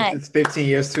so much. It's 15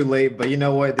 years too late, but you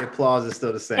know what? The applause is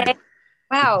still the same. Okay.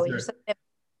 Wow. You're so good.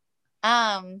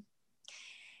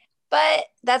 But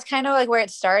that's kind of like where it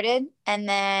started. And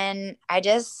then I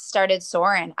just started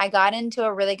soaring. I got into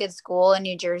a really good school in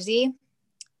New Jersey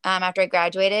after I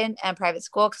graduated in private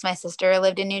school because my sister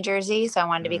lived in New Jersey. So I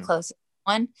wanted to be close to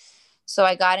one. So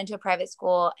I got into a private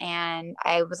school and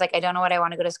I was like, I don't know what I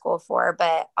want to go to school for,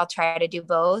 but I'll try to do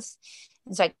both.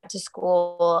 And so I got to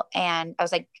school and I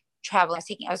was like traveling.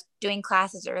 I was doing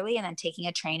classes early and then taking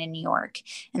a train in New York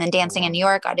and then dancing in New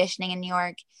York, auditioning in New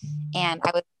York. And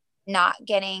I was not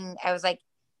getting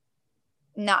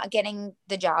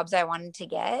the jobs I wanted to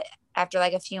get after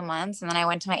like a few months. And then I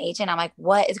went to my agent. I'm like,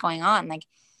 what is going on? Like,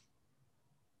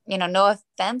 no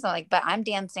offense. I'm like, but I'm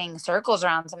dancing circles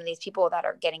around some of these people that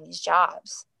are getting these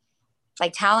jobs.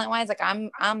 Like talent wise, like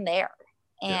I'm there.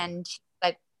 And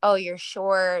like, oh, you're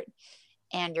short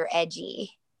and you're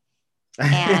edgy.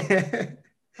 And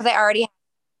because I already had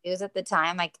views at the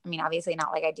time, like, I mean, obviously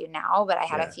not like I do now, but I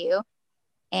had a few.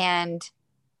 And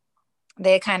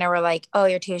they kind of were like, oh,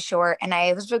 you're too short. And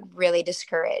I was like really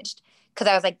discouraged because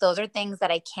I was like, those are things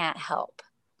that I can't help.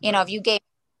 If you gave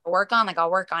me work on, like I'll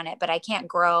work on it, but I can't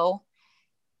grow.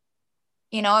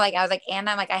 Like I was like, and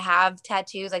I'm like, I have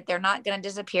tattoos, like they're not going to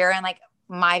disappear. And like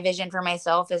my vision for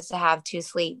myself is to have 2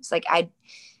 sleeves. Like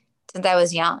since I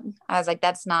was young, I was like,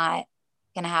 that's not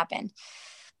going to happen.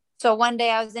 So one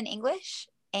day I was in English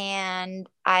and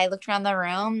I looked around the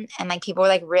room and like people were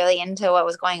like really into what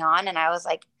was going on. And I was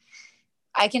like,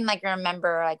 I can like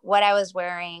remember like what I was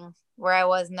wearing, where I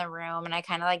was in the room. And I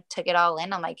kind of like took it all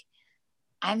in. I'm like,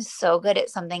 I'm so good at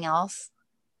something else.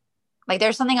 Like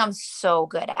there's something I'm so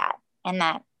good at. And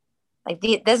that Like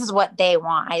this is what they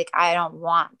want. I don't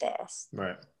want this.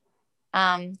 Right.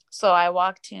 So I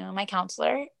walked to my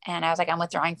counselor and I was like, I'm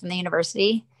withdrawing from the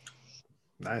university.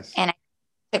 Nice. And I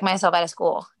took myself out of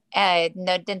school.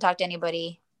 Didn't talk to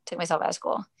anybody. Took myself out of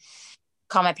school.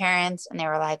 Called my parents and they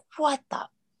were like, what the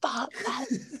fuck?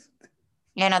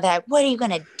 They're like, what are you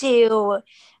going to do?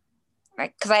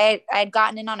 Right. Cause I'd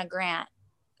gotten in on a grant.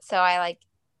 So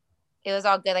it was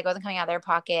all good. Like I wasn't coming out of their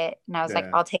pocket. And I was like,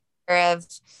 I'll take care of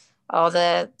all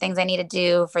the things I need to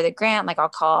do for the grant. Like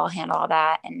I'll handle all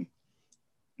that. And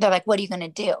they're like, what are you going to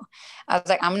do? I was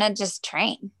like, I'm going to just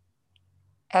train.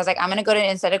 I was like, I'm going to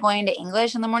instead of going to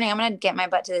English in the morning, I'm going to get my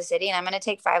butt to the city and I'm going to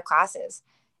take 5 classes.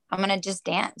 I'm going to just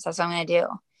dance. That's what I'm going to do.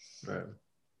 Right.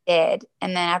 Did.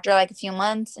 And then after like a few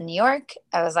months in New York,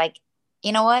 I was like,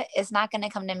 you know what? It's not going to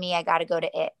come to me. I got to go to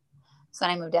it. So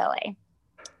then I moved to LA.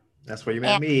 That's where you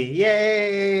met me.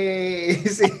 Yay.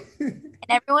 And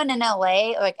everyone in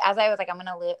LA, like as I was like, I'm going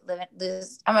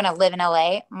to live in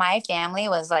LA. My family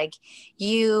was like,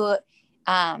 you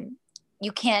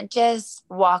can't just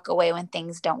walk away when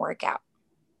things don't work out.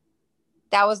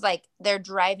 That was like their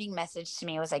driving message to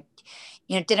me was like,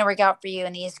 it didn't work out for you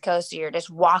in the East Coast. So you're just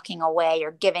walking away,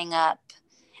 you're giving up.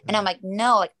 And I'm like,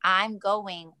 no, like I'm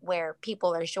going where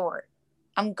people are short.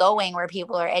 I'm going where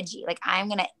people are edgy. Like I'm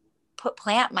going to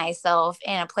plant myself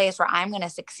in a place where I'm going to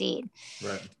succeed.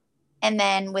 Right. And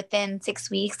then within 6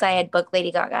 weeks, I had booked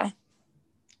Lady Gaga.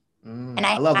 And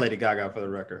I love Lady Gaga, for the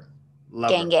record.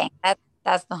 Love her. Gang.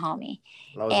 That's the homie.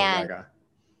 Love and Gaga.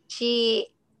 She,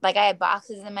 like I had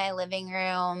boxes in my living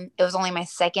room. It was only my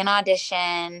second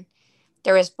audition.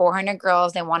 There was 400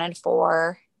 girls. They wanted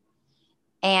 4.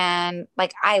 And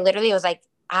like, I literally was like,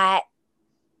 I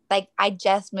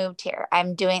just moved here.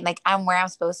 I'm where I'm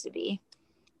supposed to be.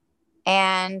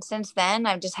 And since then,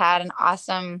 I've just had an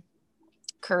awesome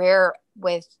career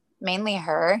with mainly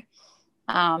her,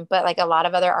 but like a lot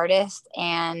of other artists,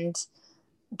 and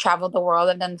traveled the world.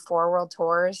 I've done 4 world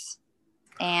tours.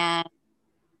 And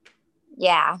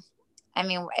yeah, I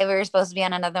mean, we were supposed to be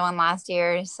on another one last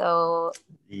year. So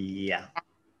yeah,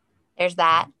 there's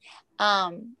that.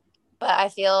 But I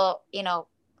feel,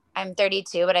 I'm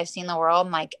 32, but I've seen the world,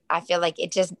 and like I feel like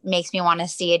it just makes me want to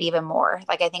see it even more.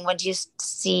 Like I think once you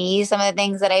see some of the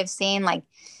things that I've seen, like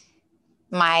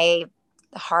my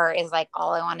heart is like,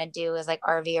 all I want to do is like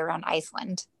RV around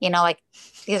Iceland. Like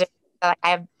these are like,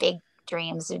 I have big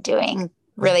dreams of doing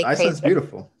really crazy. Iceland's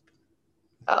beautiful.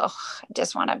 Oh, I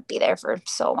just want to be there for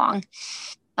so long.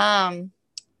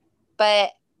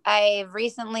 But I've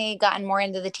recently gotten more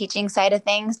into the teaching side of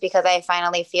things because I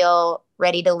finally feel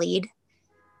ready to lead.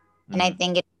 And I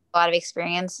think it's a lot of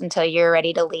experience until you're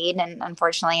ready to lead. And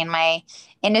unfortunately in my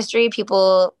industry,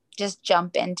 people just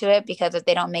jump into it because if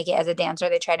they don't make it as a dancer,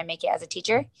 they try to make it as a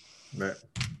teacher. Right.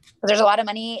 There's a lot of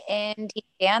money in teaching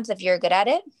dance if you're good at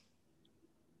it.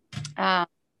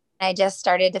 I just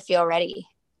started to feel ready.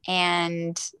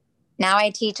 And now I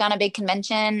teach on a big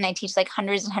convention. I teach like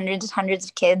hundreds and hundreds and hundreds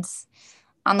of kids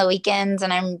on the weekends.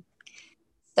 And I'm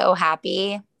so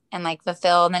happy and like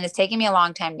fulfilled. And it's taken me a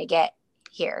long time to get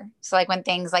here. So like when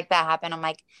things like that happen, I'm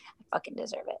like, I fucking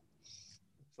deserve it.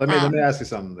 Let me ask you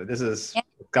something.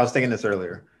 I was thinking this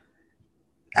earlier.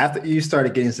 After you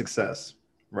started getting success,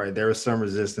 right, there was some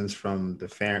resistance from the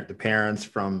parents,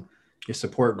 from your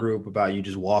support group about you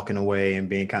just walking away and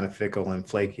being kind of fickle and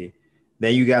flaky.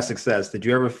 Then you got success. Did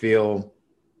you ever feel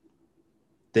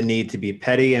the need to be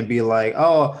petty and be like,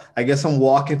 oh, I guess I'm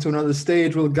walking to another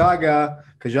stage with Gaga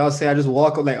because y'all say I just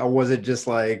walk away? Or was it just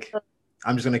like,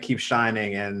 I'm just going to keep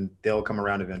shining and they'll come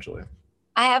around eventually?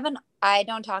 I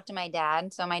don't talk to my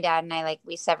dad. So my dad and I, like,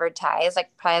 we severed ties, like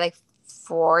probably like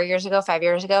 5 years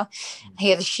ago.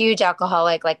 He was a huge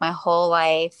alcoholic, like my whole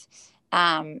life.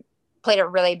 Played a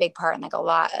really big part in like a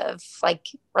lot of like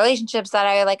relationships that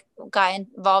I like got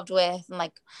involved with and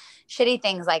like shitty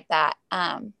things like that.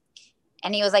 And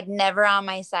he was like never on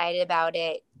my side about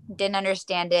it. Didn't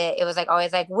understand it. It was like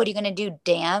always like, what are you going to do?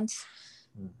 Dance,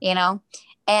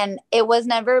 And it was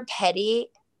never petty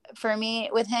for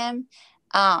me with him.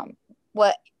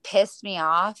 What pissed me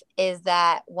off is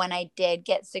that when I did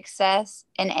get success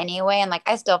in any way, and like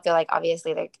I still feel like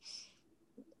obviously like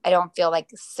I don't feel like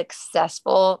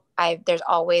successful. There's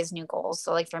always new goals.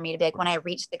 So like for me to be like, when I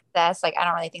reach success, like I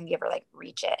don't really think you ever like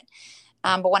reach it.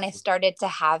 But when I started to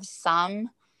have some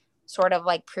sort of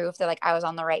like proof that like I was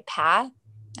on the right path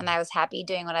and I was happy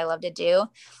doing what I love to do,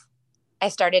 I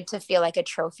started to feel like a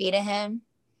trophy to him.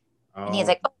 Oh. And he's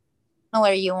like, oh,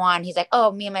 what are you on? He's like,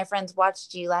 oh, me and my friends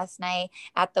watched you last night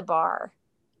at the bar.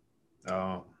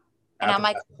 Oh, and I'm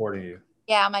like, supporting you.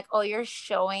 Yeah. I'm like, oh, you're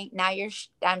showing now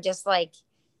I'm just like,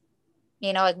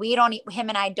 You know, like him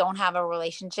and I don't have a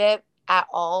relationship at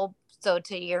all. So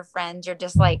to your friends, you're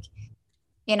just like,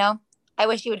 you know, I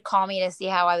wish you would call me to see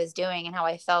how I was doing and how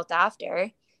I felt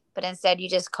after. But instead you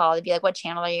just call to be like, what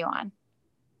channel are you on?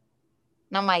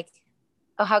 And I'm like,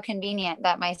 oh, how convenient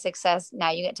that my success,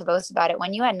 now you get to boast about it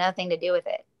when you had nothing to do with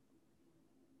it.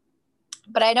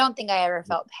 But I don't think I ever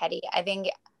felt petty. I think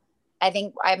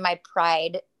my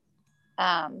pride,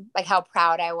 like how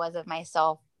proud I was of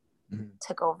myself,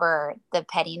 took over the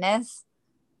pettiness.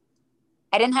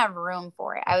 I didn't have room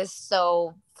for it. I was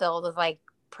so filled with like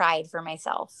pride for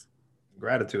myself.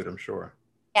 Gratitude, I'm sure.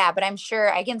 Yeah, but I'm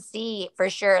sure I can see for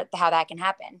sure how that can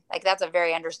happen. Like that's a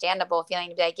very understandable feeling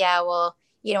to be like, yeah, well,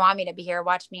 you don't want me to be here.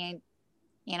 Watch me,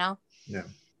 you know? Yeah.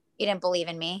 You didn't believe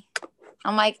in me.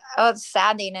 I'm like, oh, it's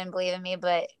sad that you didn't believe in me,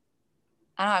 but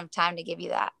I don't have time to give you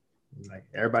that. Like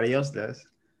everybody else does.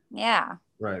 Yeah.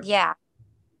 Right. Yeah.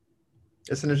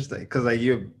 It's an interesting because like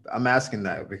I'm asking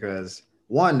that because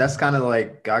one, that's kind of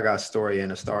like Gaga's story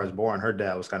in A Star Is Born. Her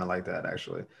dad was kind of like that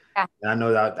actually. Yeah. And I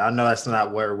know that's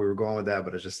not where we were going with that,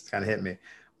 but it just kind of hit me.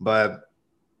 But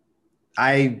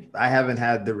I haven't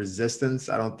had the resistance,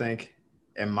 I don't think,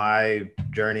 in my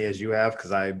journey as you have,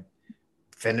 because I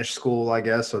finished school, I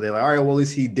guess. So they're like, all right, well, at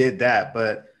least he did that.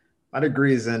 But my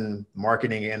degree is in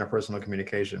marketing and interpersonal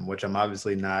communication, which I'm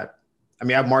obviously not. I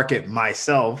mean, I market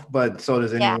myself, but so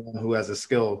does anyone who has a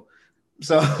skill.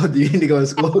 So do you need to go to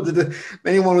school to do,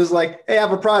 anyone who's like, hey, I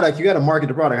have a product, you got to market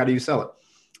the product. How do you sell it?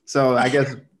 So I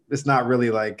guess it's not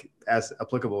really like as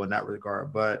applicable in that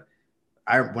regard. But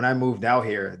when I moved out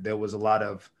here, there was a lot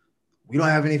of, I don't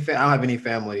have any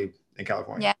family in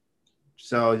California. Yeah.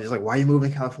 So just like, why are you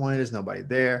moving to California? There's nobody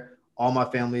there. All my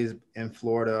family's in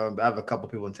Florida. I have a couple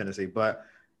people in Tennessee, but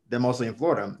they're mostly in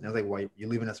Florida. And I was like, why you're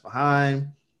leaving us behind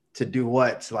to do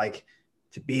what?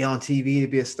 To be on TV, to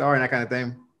be a star and that kind of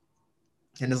thing.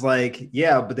 And it's like,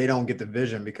 yeah, but they don't get the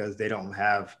vision because they don't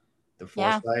have the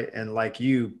foresight. Yeah. And like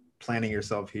you planning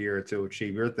yourself here to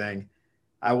achieve your thing,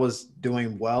 I was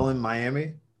doing well in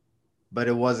Miami, but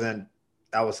I was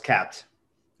capped.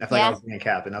 I feel like I was being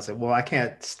capped. And I said, well, I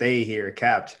can't stay here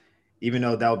capped, even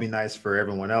though that would be nice for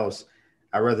everyone else.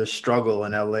 I'd rather struggle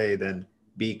in LA than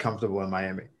be comfortable in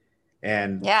Miami.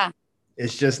 And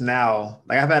it's just now,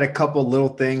 like I've had a couple little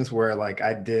things where like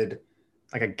I did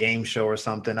like a game show or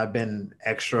something. I've been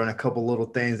extra in a couple little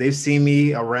things. They've seen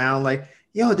me around like,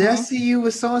 yo, did I see you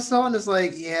with so-and-so? And it's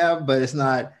like, yeah, but it's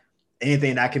not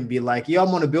anything that can be like, yo,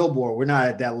 I'm on a billboard. We're not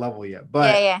at that level yet.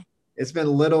 But it's been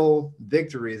little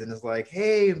victories. And it's like,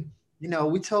 hey,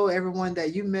 we told everyone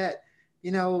that you met,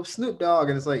 Snoop Dogg.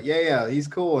 And it's like, yeah, he's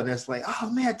cool. And it's like, oh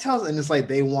man, tell us. And it's like,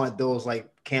 they want those like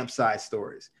campsite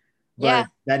stories. But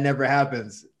that never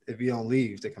happens if you don't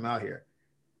leave to come out here.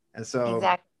 And so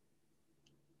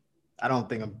I don't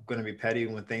think I'm going to be petty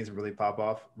when things really pop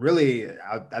off. Really,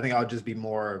 I think I'll just be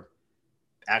more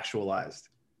actualized.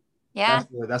 Yeah.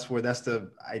 That's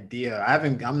the idea.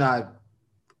 I'm not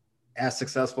as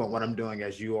successful in what I'm doing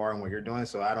as you are and what you're doing.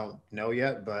 So I don't know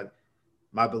yet, but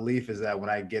my belief is that when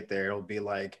I get there, it'll be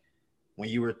like when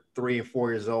you were 3 and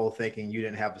 4 years old thinking you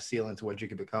didn't have a ceiling to what you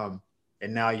could become.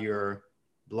 And now you're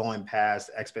blowing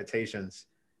past expectations.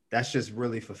 That's just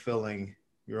really fulfilling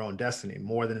your own destiny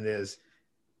more than it is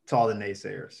to all the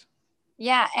naysayers.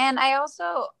 Yeah. And I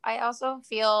also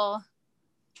feel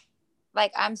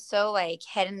like I'm so like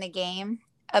head in the game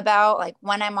about like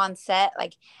when I'm on set,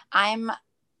 like I'm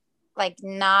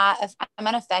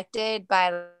unaffected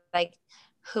by like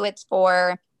who it's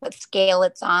for, what scale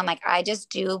it's on. Like I just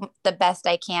do the best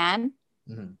I can.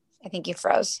 Mm-hmm. I think you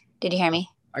froze. Did you hear me?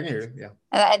 I can hear you. Yeah.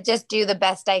 I just do the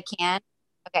best I can.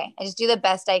 Okay. I just do the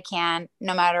best I can,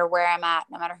 no matter where I'm at,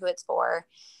 no matter who it's for.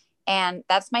 And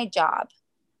that's my job.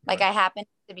 Like I happen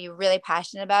to be really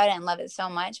passionate about it and love it so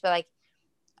much, but like,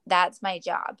 that's my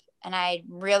job. And I'm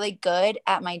really good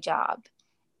at my job.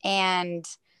 And,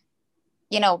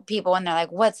 people, when they're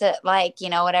like, what's it like,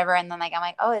 whatever. And then like, I'm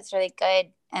like, oh, it's really good.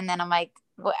 And then I'm like,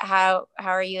 how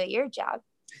are you at your job?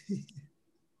 Do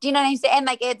you know what I'm saying? And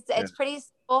like, it's pretty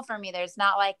simple for me. There's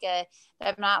not like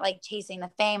I'm not like chasing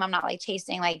the fame. I'm not like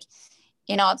chasing like,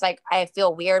 it's like, I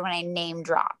feel weird when I name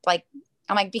drop. Like,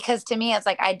 I'm like, because to me, it's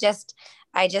like, I danced.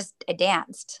 I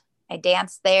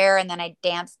danced there and then I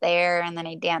danced there and then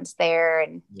I danced there.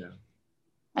 And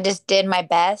I just did my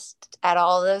best at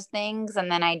all of those things. And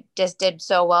then I just did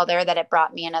so well there that it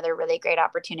brought me another really great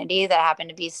opportunity that happened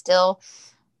to be still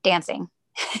dancing.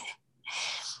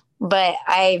 But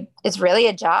it's really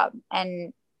a job.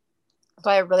 And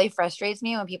so it really frustrates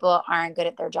me when people aren't good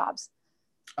at their jobs.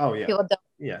 Oh yeah. People don't.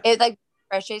 Yeah. It like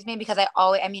frustrates me because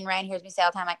Ryan hears me say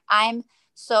all the time, like, I'm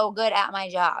so good at my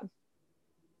job.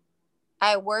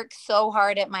 I work so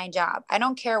hard at my job. I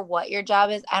don't care what your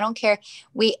job is. I don't care.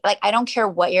 I don't care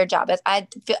what your job is. I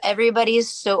feel everybody is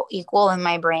so equal in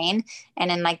my brain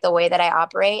and in like the way that I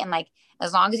operate. And like,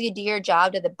 as long as you do your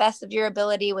job to the best of your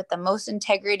ability with the most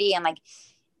integrity and like,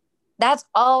 that's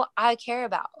all I care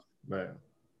about. Right.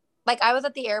 Like I was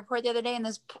at the airport the other day and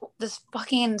this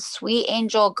fucking sweet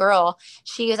angel girl,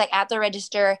 she was like at the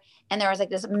register and there was like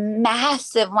this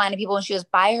massive line of people and she was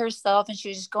by herself and she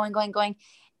was just going.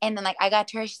 And then like I got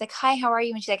to her, she's like, "Hi, how are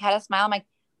you?" And she like had a smile. I'm like,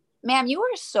 "Ma'am, you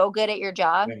are so good at your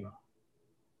job." Yeah.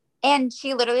 And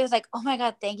she literally was like, "Oh my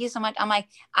God, thank you so much." I'm like,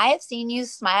 "I have seen you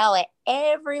smile at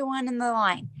everyone in the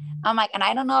line." I'm like, "And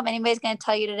I don't know if anybody's going to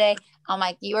tell you today." I'm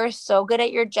like, "You are so good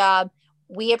at your job.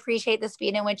 We appreciate the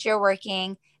speed in which you're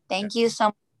working. Thank you so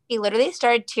much." She literally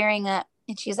started tearing up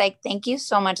and she's like, "Thank you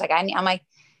so much." Like I'm like,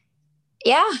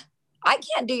 "Yeah, I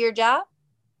can't do your job."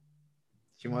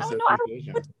 She wants the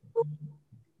appreciation.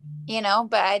 You know,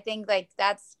 but I think like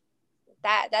that's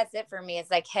it for me.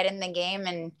 It's like head in the game.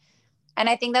 And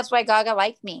I think that's why Gaga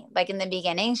liked me. Like in the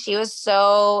beginning,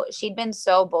 she'd been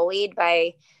so bullied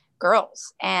by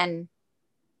girls and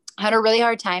had a really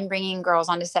hard time bringing girls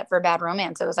onto set for Bad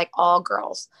Romance. It was like all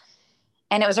girls.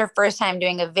 And it was her first time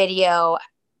doing a video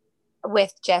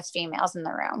with just females in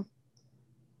the room.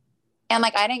 And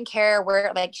like, I didn't care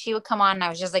where, like she would come on and I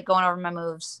was just like going over my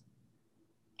moves.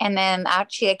 And then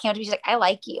she came up to me, she's like, "I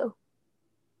like you."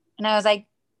 And I was like,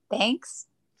 "Thanks."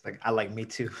 It's like, I like me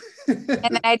too. And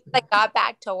then I just like got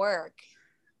back to work,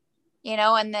 you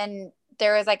know, and then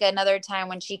there was like another time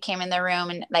when she came in the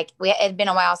room and like it had been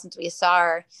a while since we saw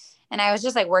her. And I was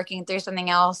just like working through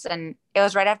something else. And it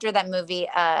was right after that movie,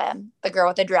 The Girl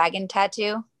with the Dragon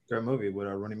Tattoo. Great movie with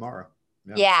Rooney Mara.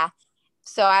 Yeah.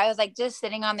 So I was like just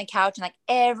sitting on the couch and like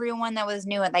everyone that was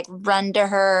new had like run to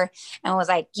her and was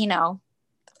like, you know,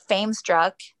 fame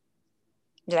struck.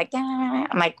 They're like, "Ah."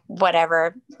 I'm like,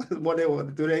 whatever. What they want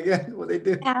to do that again? What they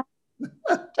do? Yeah.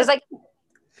 Just like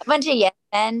a bunch of yes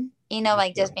men, you know,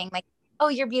 like just being like, "Oh,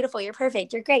 you're beautiful, you're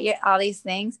perfect, you're great, you're all these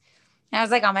things." And I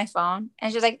was like on my phone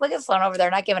and she's like, "Look at Sloan over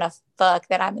there, not giving a fuck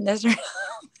that I'm in this room."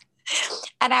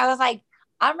 And I was like,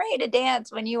 "I'm ready to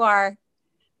dance when you are."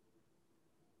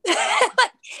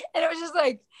 And it was just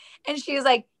like, and she was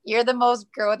like, "You're the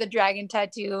most girl with a dragon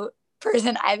tattoo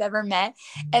person I've ever met."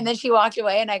 And then she walked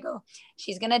away and I go,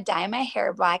 "She's going to dye my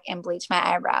hair black and bleach my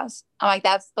eyebrows." I'm like,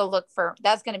 that's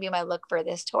going to be my look for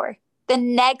this tour. The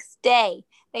next day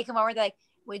they come over, they're like,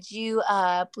 "Would you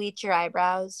bleach your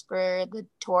eyebrows for the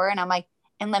tour?" And I'm like,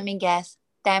 "And let me guess,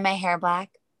 dye my hair black?"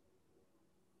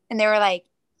 And they were like,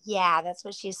 "Yeah, that's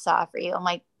what she saw for you." I'm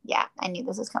like, "Yeah, I knew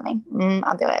this was coming.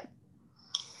 I'll do it."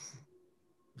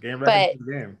 Game ready for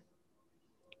the game.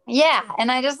 Yeah.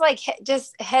 And I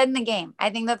just head in the game.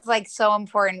 I think that's like so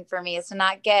important for me is to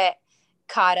not get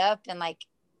caught up in like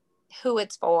who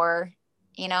it's for,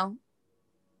 you know,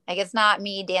 like it's not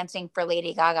me dancing for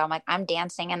Lady Gaga. I'm like, I'm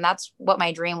dancing. And that's what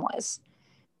my dream was.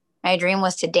 My dream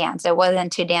was to dance. It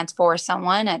wasn't to dance for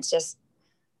someone. It's just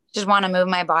want to move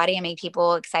my body and make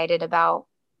people excited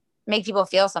make people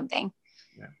feel something.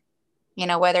 Yeah. You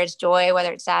know, whether it's joy,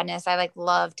 whether it's sadness, I like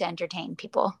love to entertain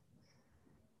people.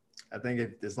 I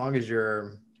think as long as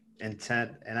your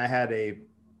intent, and I had a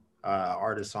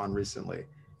artist on recently,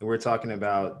 and we're talking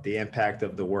about the impact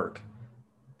of the work,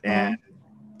 and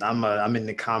I'm in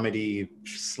the comedy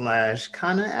 /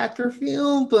 kind of actor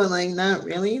field, but like not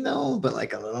really though, but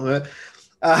like a little bit,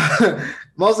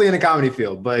 mostly in the comedy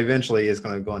field, but eventually it's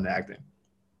going to go into acting.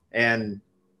 And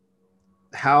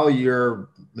how your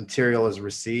material is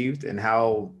received and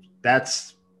how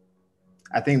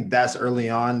I think that's early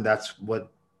on, that's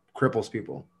what cripples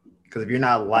people. Because if you're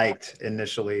not liked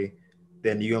initially,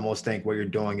 then you almost think what you're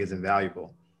doing is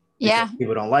invaluable. Yeah.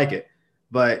 People don't like it,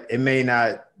 but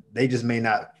they just may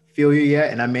not feel you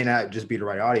yet. And that may not just be the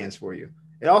right audience for you.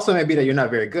 It also may be that you're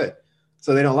not very good.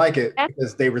 So they don't like it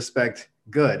because they respect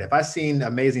good. If I've seen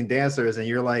amazing dancers and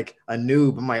you're like a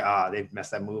noob, I'm like, they've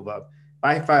messed that move up.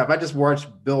 If I just watch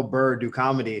Bill Burr do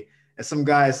comedy and some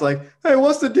guy's like, "Hey,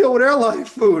 what's the deal with airline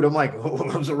food?" I'm like, "Oh,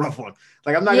 that was a rough one."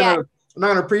 Like I'm not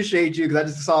gonna appreciate you because I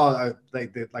just saw a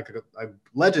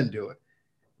legend do it.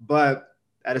 But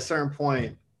at a certain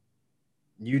point,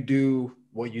 you do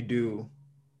what you do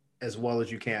as well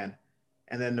as you can,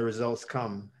 and then the results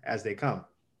come as they come.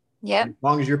 Yeah. As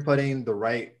long as you're putting the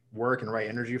right work and right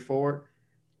energy forward,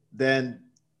 then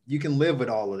you can live with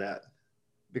all of that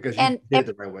because you did it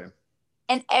the right way.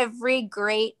 And every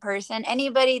great person,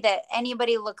 anybody that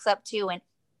anybody looks up to in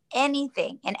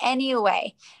anything, in any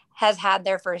way, has had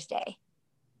their first day.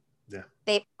 Yeah.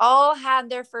 They've all had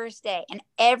their first day and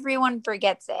everyone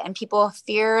forgets it. And people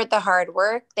fear the hard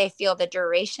work. They feel the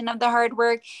duration of the hard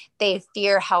work. They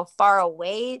fear how far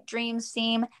away dreams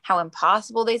seem, how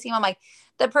impossible they seem. I'm like,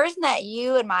 the person that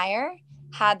you admire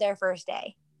had their first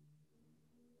day.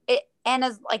 And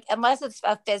as like, unless it's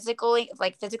a physically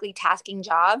tasking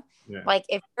job, like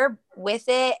if you're with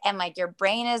it and like your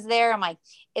brain is there, I'm like,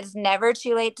 it's never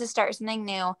too late to start something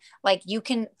new. Like you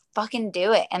can fucking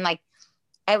do it. And like,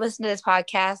 I listened to this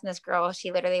podcast and this girl,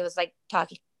 she literally was like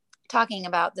talking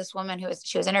about this woman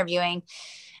she was interviewing,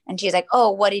 and she's like, oh,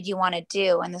 what did you want to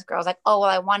do? And this girl's like, oh, well,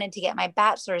 I wanted to get my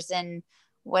bachelor's in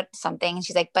something. And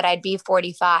she's like, but I'd be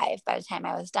 45 by the time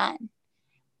I was done.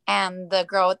 And the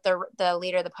girl, the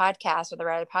leader of the podcast, or the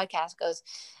writer of the podcast, goes,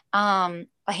 I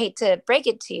hate to break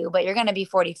it to you, but you're going to be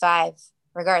 45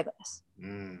 regardless.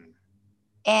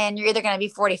 And you're either going to be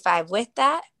 45 with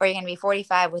that, or you're going to be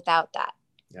 45 without that.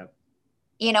 Yep.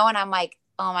 You know, and I'm like,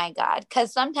 oh my God.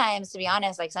 Because sometimes, to be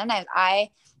honest, like sometimes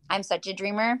I'm such a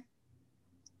dreamer.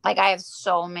 Like I have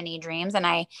so many dreams and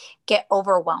I get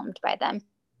overwhelmed by them.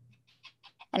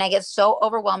 And I get so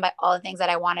overwhelmed by all the things that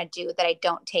I want to do that I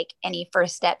don't take any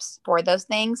first steps for those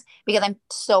things, because I'm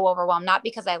so overwhelmed, not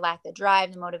because I lack the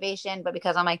drive, the motivation, but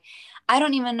because I'm like, I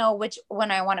don't even know which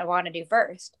one I want to do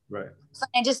first. Right. So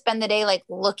I just spend the day like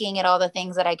looking at all the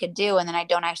things that I could do, and then I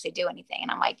don't actually do anything.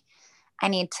 And I'm like, I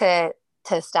need to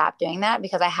stop doing that,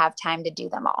 because I have time to do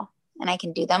them all, and I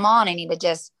can do them all. And I need to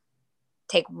just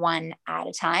take one at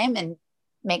a time and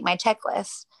make my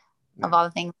checklist of all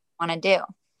the things I want to do.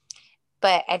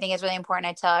 But I think it's really important.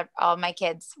 I tell all of my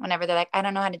kids whenever they're like, I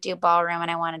don't know how to do ballroom and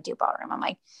I want to do ballroom. I'm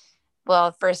like,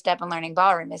 well, first step in learning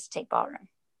ballroom is to take ballroom.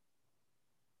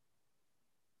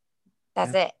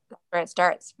 That's it. That's where it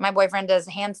starts. My boyfriend does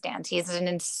handstands. He's an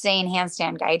insane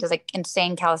handstand guy. He does like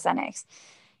insane calisthenics.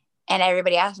 And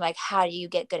everybody asks him like, how do you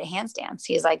get good at handstands?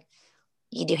 He's like,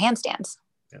 you do handstands.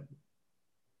 Yep.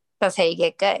 That's how you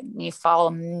get good. You fall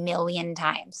a million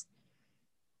times.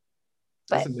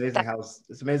 But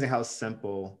it's amazing how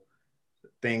simple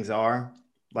things are.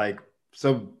 Like,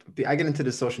 so I get into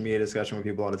this social media discussion with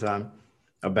people all the time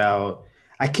about,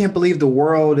 I can't believe the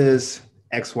world is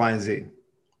X, Y, and Z.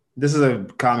 This is a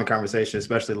common conversation,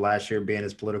 especially last year being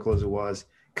as political as it was,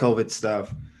 COVID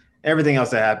stuff, everything else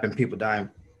that happened, people dying.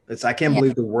 I can't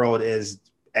believe the world is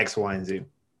X, Y, and Z.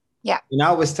 Yeah. And I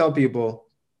always tell people,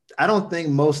 I don't think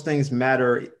most things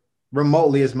matter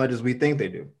remotely as much as we think they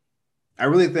do. I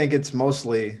really think it's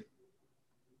mostly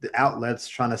the outlets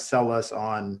trying to sell us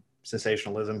on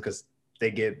sensationalism because they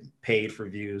get paid for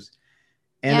views.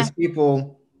 And it's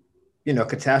people,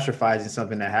 catastrophizing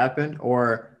something that happened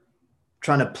or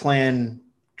trying to plan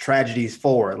tragedies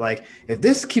forward. Like, if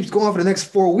this keeps going for the next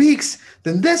 4 weeks,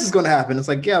 then this is going to happen. It's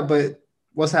like, yeah, but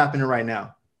what's happening right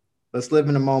now? Let's live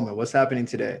in the moment. What's happening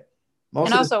today?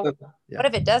 What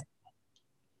if it does?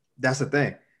 That's the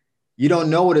thing. You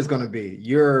don't know what it's going to be.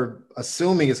 You're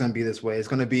assuming it's going to be this way. It's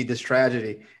going to be this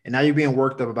tragedy. And now you're being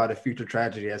worked up about a future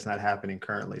tragedy that's not happening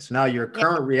currently. So now your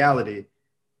current reality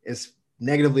is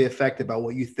negatively affected by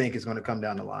what you think is going to come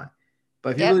down the line.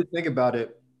 But if you really think about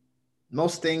it,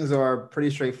 most things are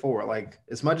pretty straightforward. Like,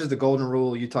 as much as the golden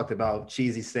rule, you talked about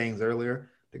cheesy sayings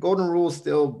earlier, the golden rule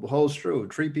still holds true.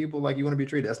 Treat people like you want to be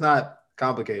treated. That's not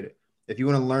complicated. If you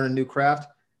want to learn a new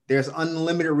craft, there's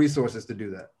unlimited resources to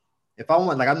do that. If I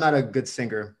want, like, I'm not a good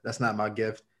singer. That's not my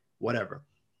gift, whatever.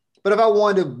 But if I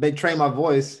wanted to train my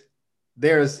voice,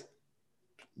 there's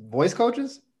voice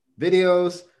coaches,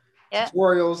 videos,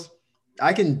 tutorials.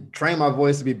 I can train my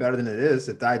voice to be better than it is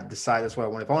if I decide that's what I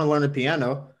want. If I want to learn the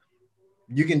piano,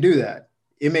 you can do that.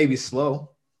 It may be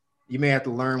slow. You may have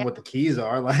to learn what the keys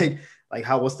are,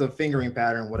 what's the fingering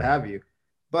pattern, what have you.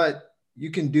 But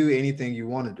you can do anything you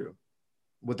want to do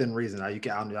within reason. I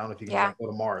don't know if you can go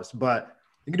to Mars, but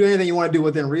you can do anything you want to do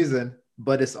within reason,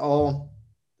 but it's all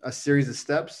a series of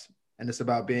steps, and it's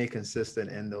about being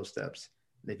consistent in those steps.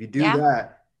 And if you do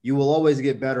that, you will always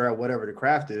get better at whatever the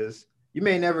craft is. You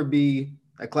may never be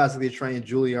a classically trained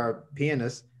Juilliard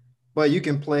pianist, but you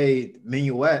can play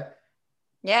minuet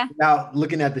without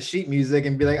looking at the sheet music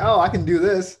and be like, oh, I can do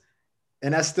this.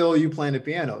 And that's still you playing the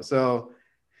piano. So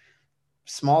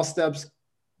small steps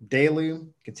daily,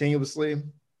 continuously,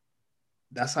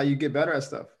 that's how you get better at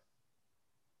stuff.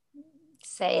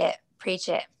 Say it, preach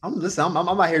it. I'm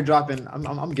out here dropping.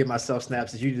 I'm giving myself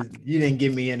snaps. You didn't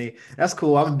give me any. That's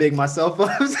cool. I'm big myself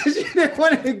up since you didn't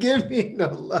want to give me no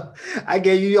love. I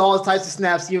gave you all types of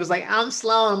snaps. You was like, I'm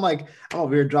slow. I'm like, I'm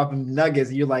over here dropping nuggets.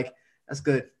 And you're like, that's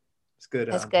good. It's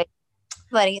good. That's good.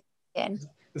 Letting it in.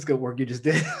 That's good work you just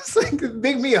did. It's like,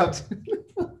 big me up.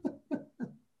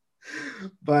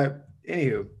 But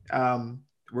anywho,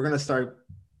 we're gonna start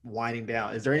winding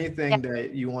down. Is there anything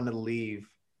that you want to leave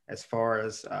as far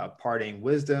as parting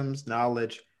wisdoms,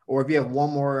 knowledge, or if you have one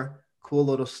more cool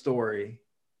little story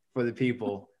for the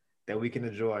people that we can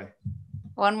enjoy?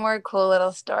 One more cool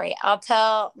little story. I'll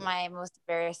tell my most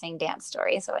embarrassing dance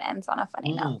story, so it ends on a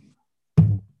funny note.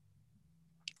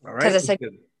 All right.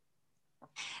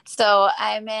 So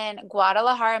I'm in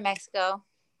Guadalajara, Mexico,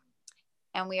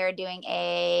 and we are doing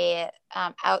a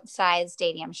outside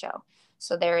stadium show.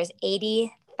 So there is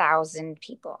 80,000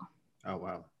 people. Oh,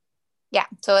 wow. Yeah.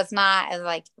 So it's not as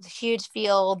like a huge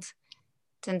field.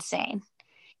 It's insane.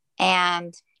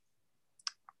 And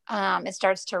it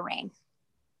starts to rain.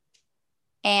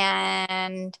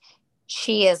 And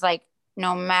she is like,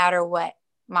 no matter what,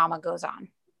 mama goes on.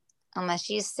 Unless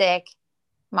she's sick,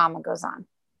 mama goes on.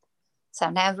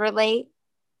 Sometimes we're late,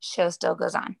 show still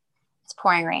goes on. It's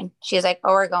pouring rain. She's like,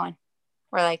 oh, we're going.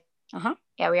 We're like,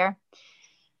 yeah, we are.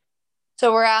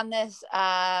 So we're on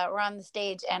the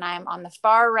stage, and I'm on the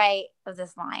far right of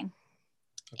this line.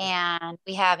 Okay. And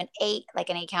we have an 8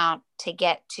 count to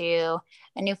get to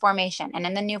a new formation. And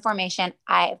in the new formation,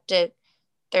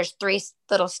 there's 3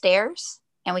 little stairs,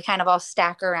 and we kind of all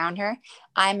stack around her.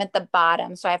 I'm at the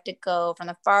bottom, so I have to go from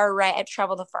the far right. I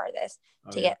travel the farthest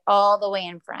to get all the way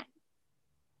in front.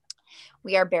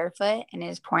 We are barefoot, and it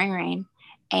is pouring rain,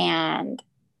 and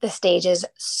the stage is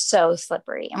so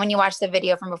slippery. And when you watch the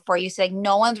video from before, you see like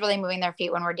no one's really moving their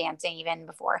feet when we're dancing, even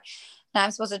before. Now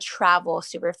I'm supposed to travel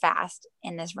super fast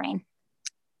in this rain.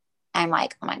 I'm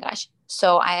like, oh my gosh.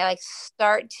 So I like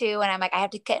start to, and I'm like, I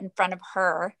have to get in front of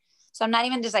her. So I'm not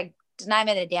even just like, it's not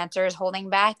even the dancers holding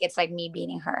back. It's like me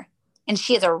beating her. And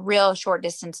she has a real short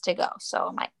distance to go. So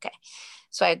I'm like, okay.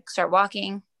 So I start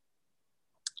walking.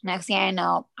 Next thing I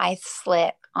know, I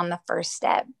slip on the first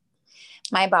step.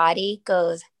 My body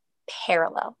goes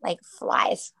parallel, like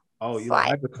flies. Oh, you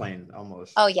like hyperplane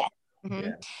almost. Oh, yeah. Mm-hmm.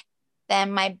 Yeah.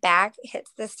 Then my back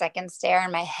hits the second stair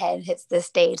and my head hits the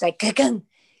stage like,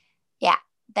 yeah.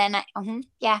 Then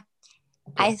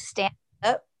I stand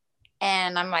up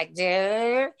and I'm like, dude,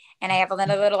 and I have a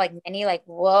little like mini like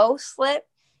whoa slip.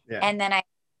 Yeah. And then I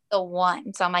the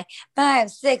 1. So I'm like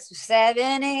 5, 6,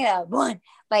 7, 8, 1.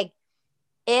 Like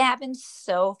it happened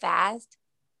so fast.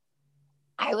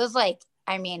 I was like,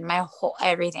 I mean, my whole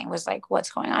everything was like,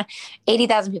 what's going on?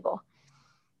 80,000 people.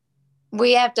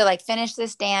 We have to like finish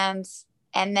this dance.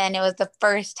 And then it was the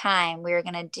first time we were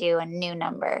going to do a new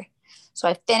number. So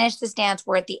I finished this dance.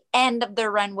 We're at the end of the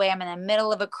runway. I'm in the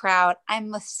middle of a crowd.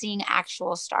 I'm seeing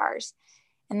actual stars.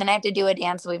 And then I have to do a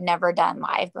dance that we've never done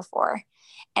live before.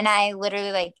 And I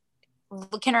literally like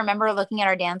can remember looking at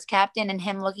our dance captain and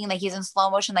him looking like he's in slow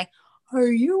motion, like,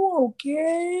 are you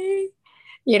okay?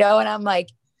 You know, and I'm like,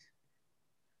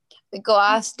 we go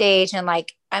off stage and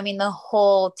like, I mean, the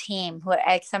whole team,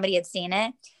 like somebody had seen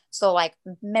it. So like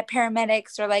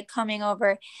paramedics are like coming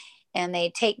over and they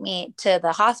take me to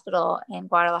the hospital in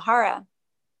Guadalajara.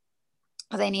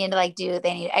 They needed to like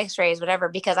they need x-rays, whatever,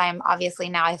 because I'm obviously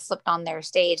now I slipped on their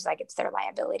stage, like it's their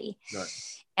liability. Right.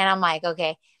 And I'm like,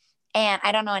 okay. And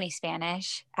I don't know any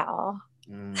Spanish at all.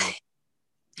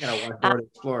 Yeah, watch Dora the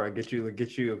Explorer.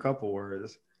 Get you a couple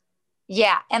words.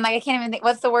 Yeah. And like I can't even think,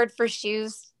 what's the word for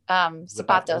shoes?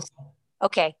 Zapatos.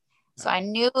 Okay. So I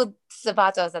knew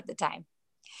zapatos at the time.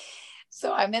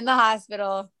 So I'm in the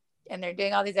hospital and they're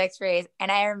doing all these x-rays.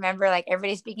 And I remember like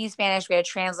everybody speaking Spanish. We had a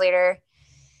translator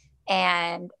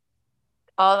and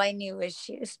all I knew was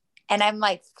shoes. And I'm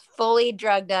like fully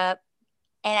drugged up.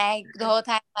 And the whole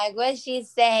time, like, what's she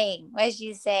saying? What's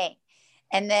she saying?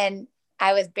 And then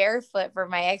I was barefoot for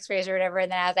my x-rays or whatever.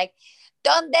 And then I was like,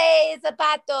 ¿Dónde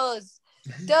zapatos?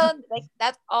 Don't, like,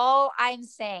 that's all I'm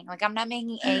saying. Like, I'm not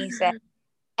making any sense.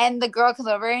 And the girl comes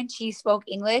over and she spoke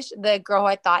English. The girl who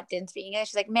I thought didn't speak English.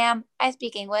 She's like, ma'am, I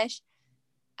speak English.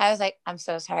 I was like, I'm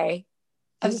so sorry.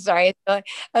 I'm sorry. I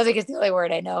was like, it's the only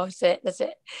word I know. That's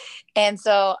it. And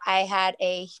so I had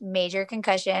a major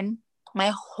concussion.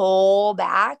 My whole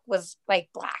back was like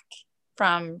black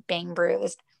from being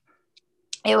bruised.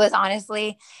 It was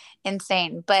honestly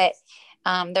insane. But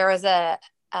there was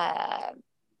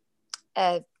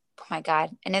oh my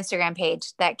God, an Instagram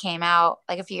page that came out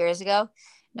like a few years ago.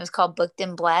 It was called Booked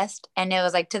and Blessed. And it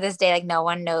was like, to this day, like no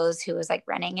one knows who was like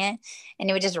running it. And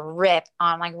it would just rip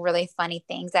on like really funny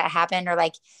things that happened or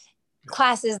like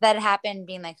classes that happened,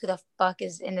 being like, who the fuck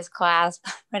is in this class,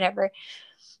 whatever.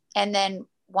 And then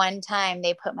one time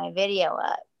they put my video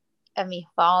up of me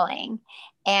falling.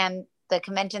 And the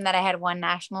convention that I had won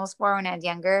nationals for when I was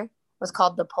younger was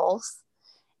called The Pulse.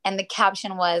 And the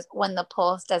caption was, when the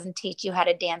Pulse doesn't teach you how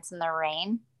to dance in the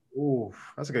rain. Ooh,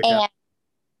 that's a good caption.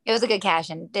 It was a good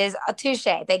caption. There's a touche.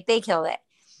 They killed it.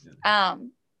 Yeah.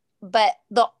 but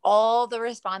all the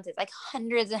responses, like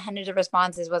hundreds and hundreds of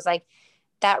responses, was like,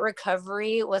 that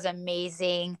recovery was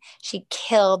amazing. She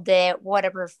killed it. What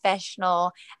a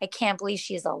professional. I can't believe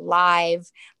she's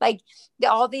alive. Like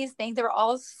all these things, they were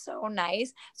all so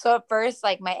nice. So at first,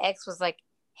 like my ex was like,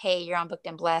 hey, you're on Booked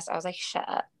and Blessed. I was like, shut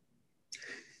up.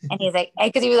 And he's like,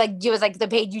 because he was like the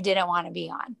page you didn't want to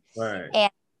be on. Right.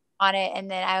 And on it.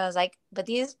 And then I was like, but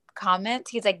these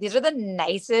comments, he's like, these are the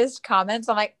nicest comments.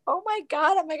 I'm like, oh my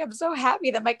God. I'm like, I'm so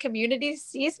happy that my community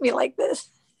sees me like this.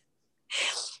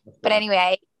 But anyway,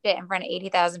 I ate it in front of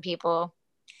 80,000 people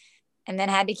and then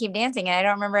had to keep dancing, and I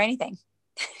don't remember anything.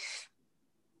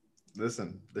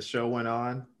 Listen, the show went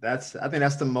on. I think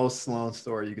that's the most Sloan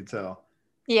story you could tell.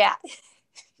 Yeah.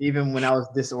 Even when I was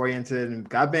disoriented,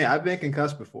 and I've been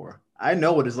concussed before. I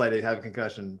know what it's like to have a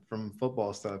concussion from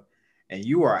football stuff, and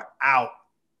you are out.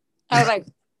 I was like,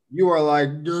 you are like,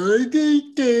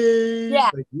 yeah,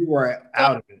 like you are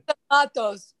out of it.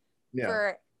 Tomatoes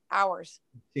for hours.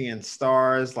 Seeing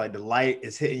stars, like the light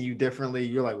is hitting you differently.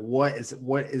 You're like, what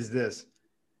is this?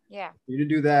 Yeah. For you to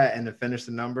do that and to finish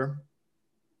the number.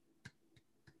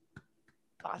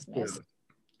 Boss move.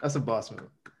 That's a boss move.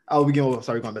 Oh, going back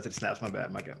to the snaps. My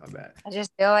bad. I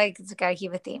just feel like it's gotta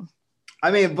keep a theme.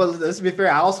 I mean, but let's be fair.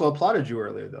 I also applauded you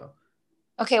earlier, though.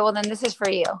 Okay, well then this is for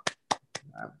you.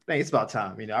 I think it's about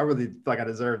time. You know, I really feel like I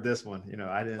deserved this one. You know,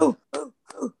 I didn't. Ooh.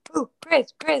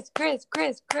 Chris.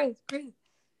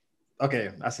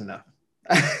 Okay, that's enough.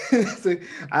 So,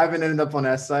 I haven't ended up on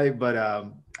that site, but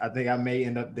I think I may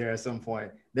end up there at some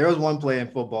point. There was one play in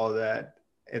football that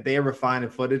if they ever find the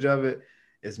footage of it,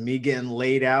 it's me getting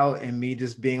laid out and me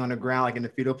just being on the ground like in the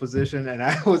fetal position, and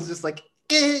I was just like,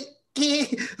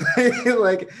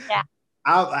 like yeah.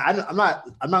 I'm not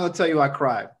gonna tell you I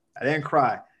cried. I didn't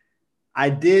cry.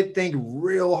 I did think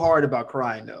real hard about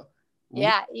crying though.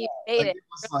 Yeah, you made it. It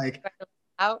was like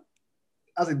out.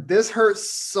 I was like, this hurts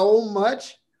so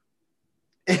much.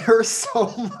 It hurts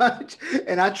so much.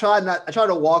 And I tried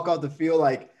to walk off the field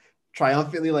like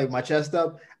triumphantly, like my chest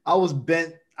up. I was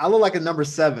bent. I look like a number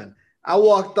 7. I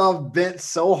walked off bent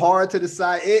so hard to the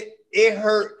side. It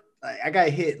hurt. I got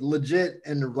hit legit.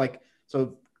 And like,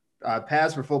 so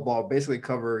pads for football basically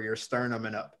cover your sternum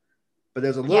and up. But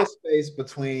there's a little space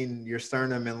between your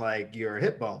sternum and like your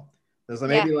hip bone. There's like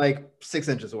maybe like 6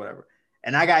 inches or whatever.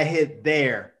 And I got hit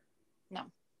there. No.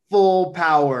 Full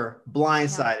power,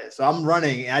 blindsided. No. So I'm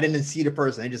running and I didn't see the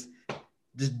person. It just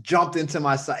jumped into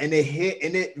my side and it hit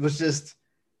and it was just,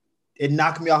 it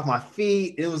knocked me off my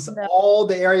feet. It was all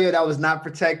the area that was not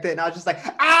protected. And I was just like,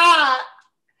 ah.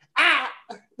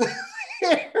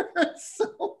 It hurt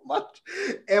so much.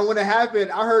 And when it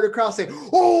happened, I heard the crowd say,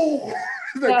 oh,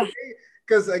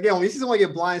 because again, when you see someone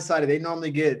get blindsided, they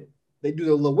do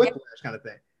the little whiplash kind of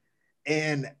thing.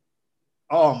 And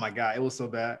oh my God, it was so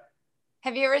bad.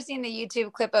 Have you ever seen the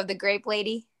YouTube clip of the grape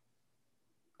lady?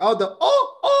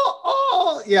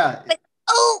 Oh, yeah. Like,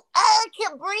 I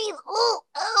can't breathe.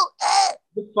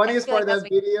 The funniest part of that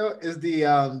video is the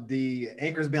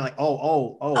anchors being like,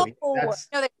 oh. I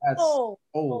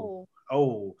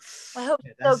hope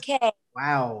it's okay.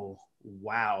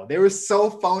 Wow. They were so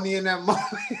phony in that moment.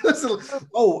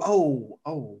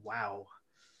 Wow.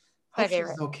 Hope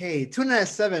she's okay. Tune in at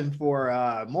 7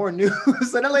 for more news.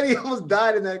 So that lady almost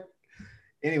died in that.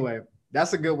 Anyway,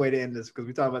 that's a good way to end this because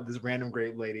we talk about this random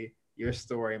grape lady, your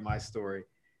story, my story.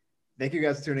 Thank you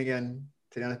guys for tuning in.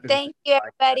 Thank you,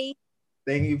 everybody.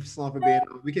 Thank you, Sloan, for being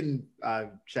on. We can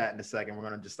chat in a second. We're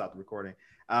going to just stop the recording.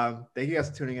 Thank you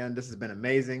guys for tuning in. This has been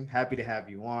amazing. Happy to have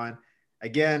you on.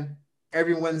 Again,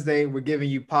 every Wednesday, we're giving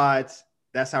you pods.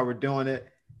 That's how we're doing it.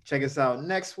 Check us out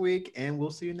next week, and we'll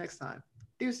see you next time.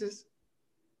 Deuces.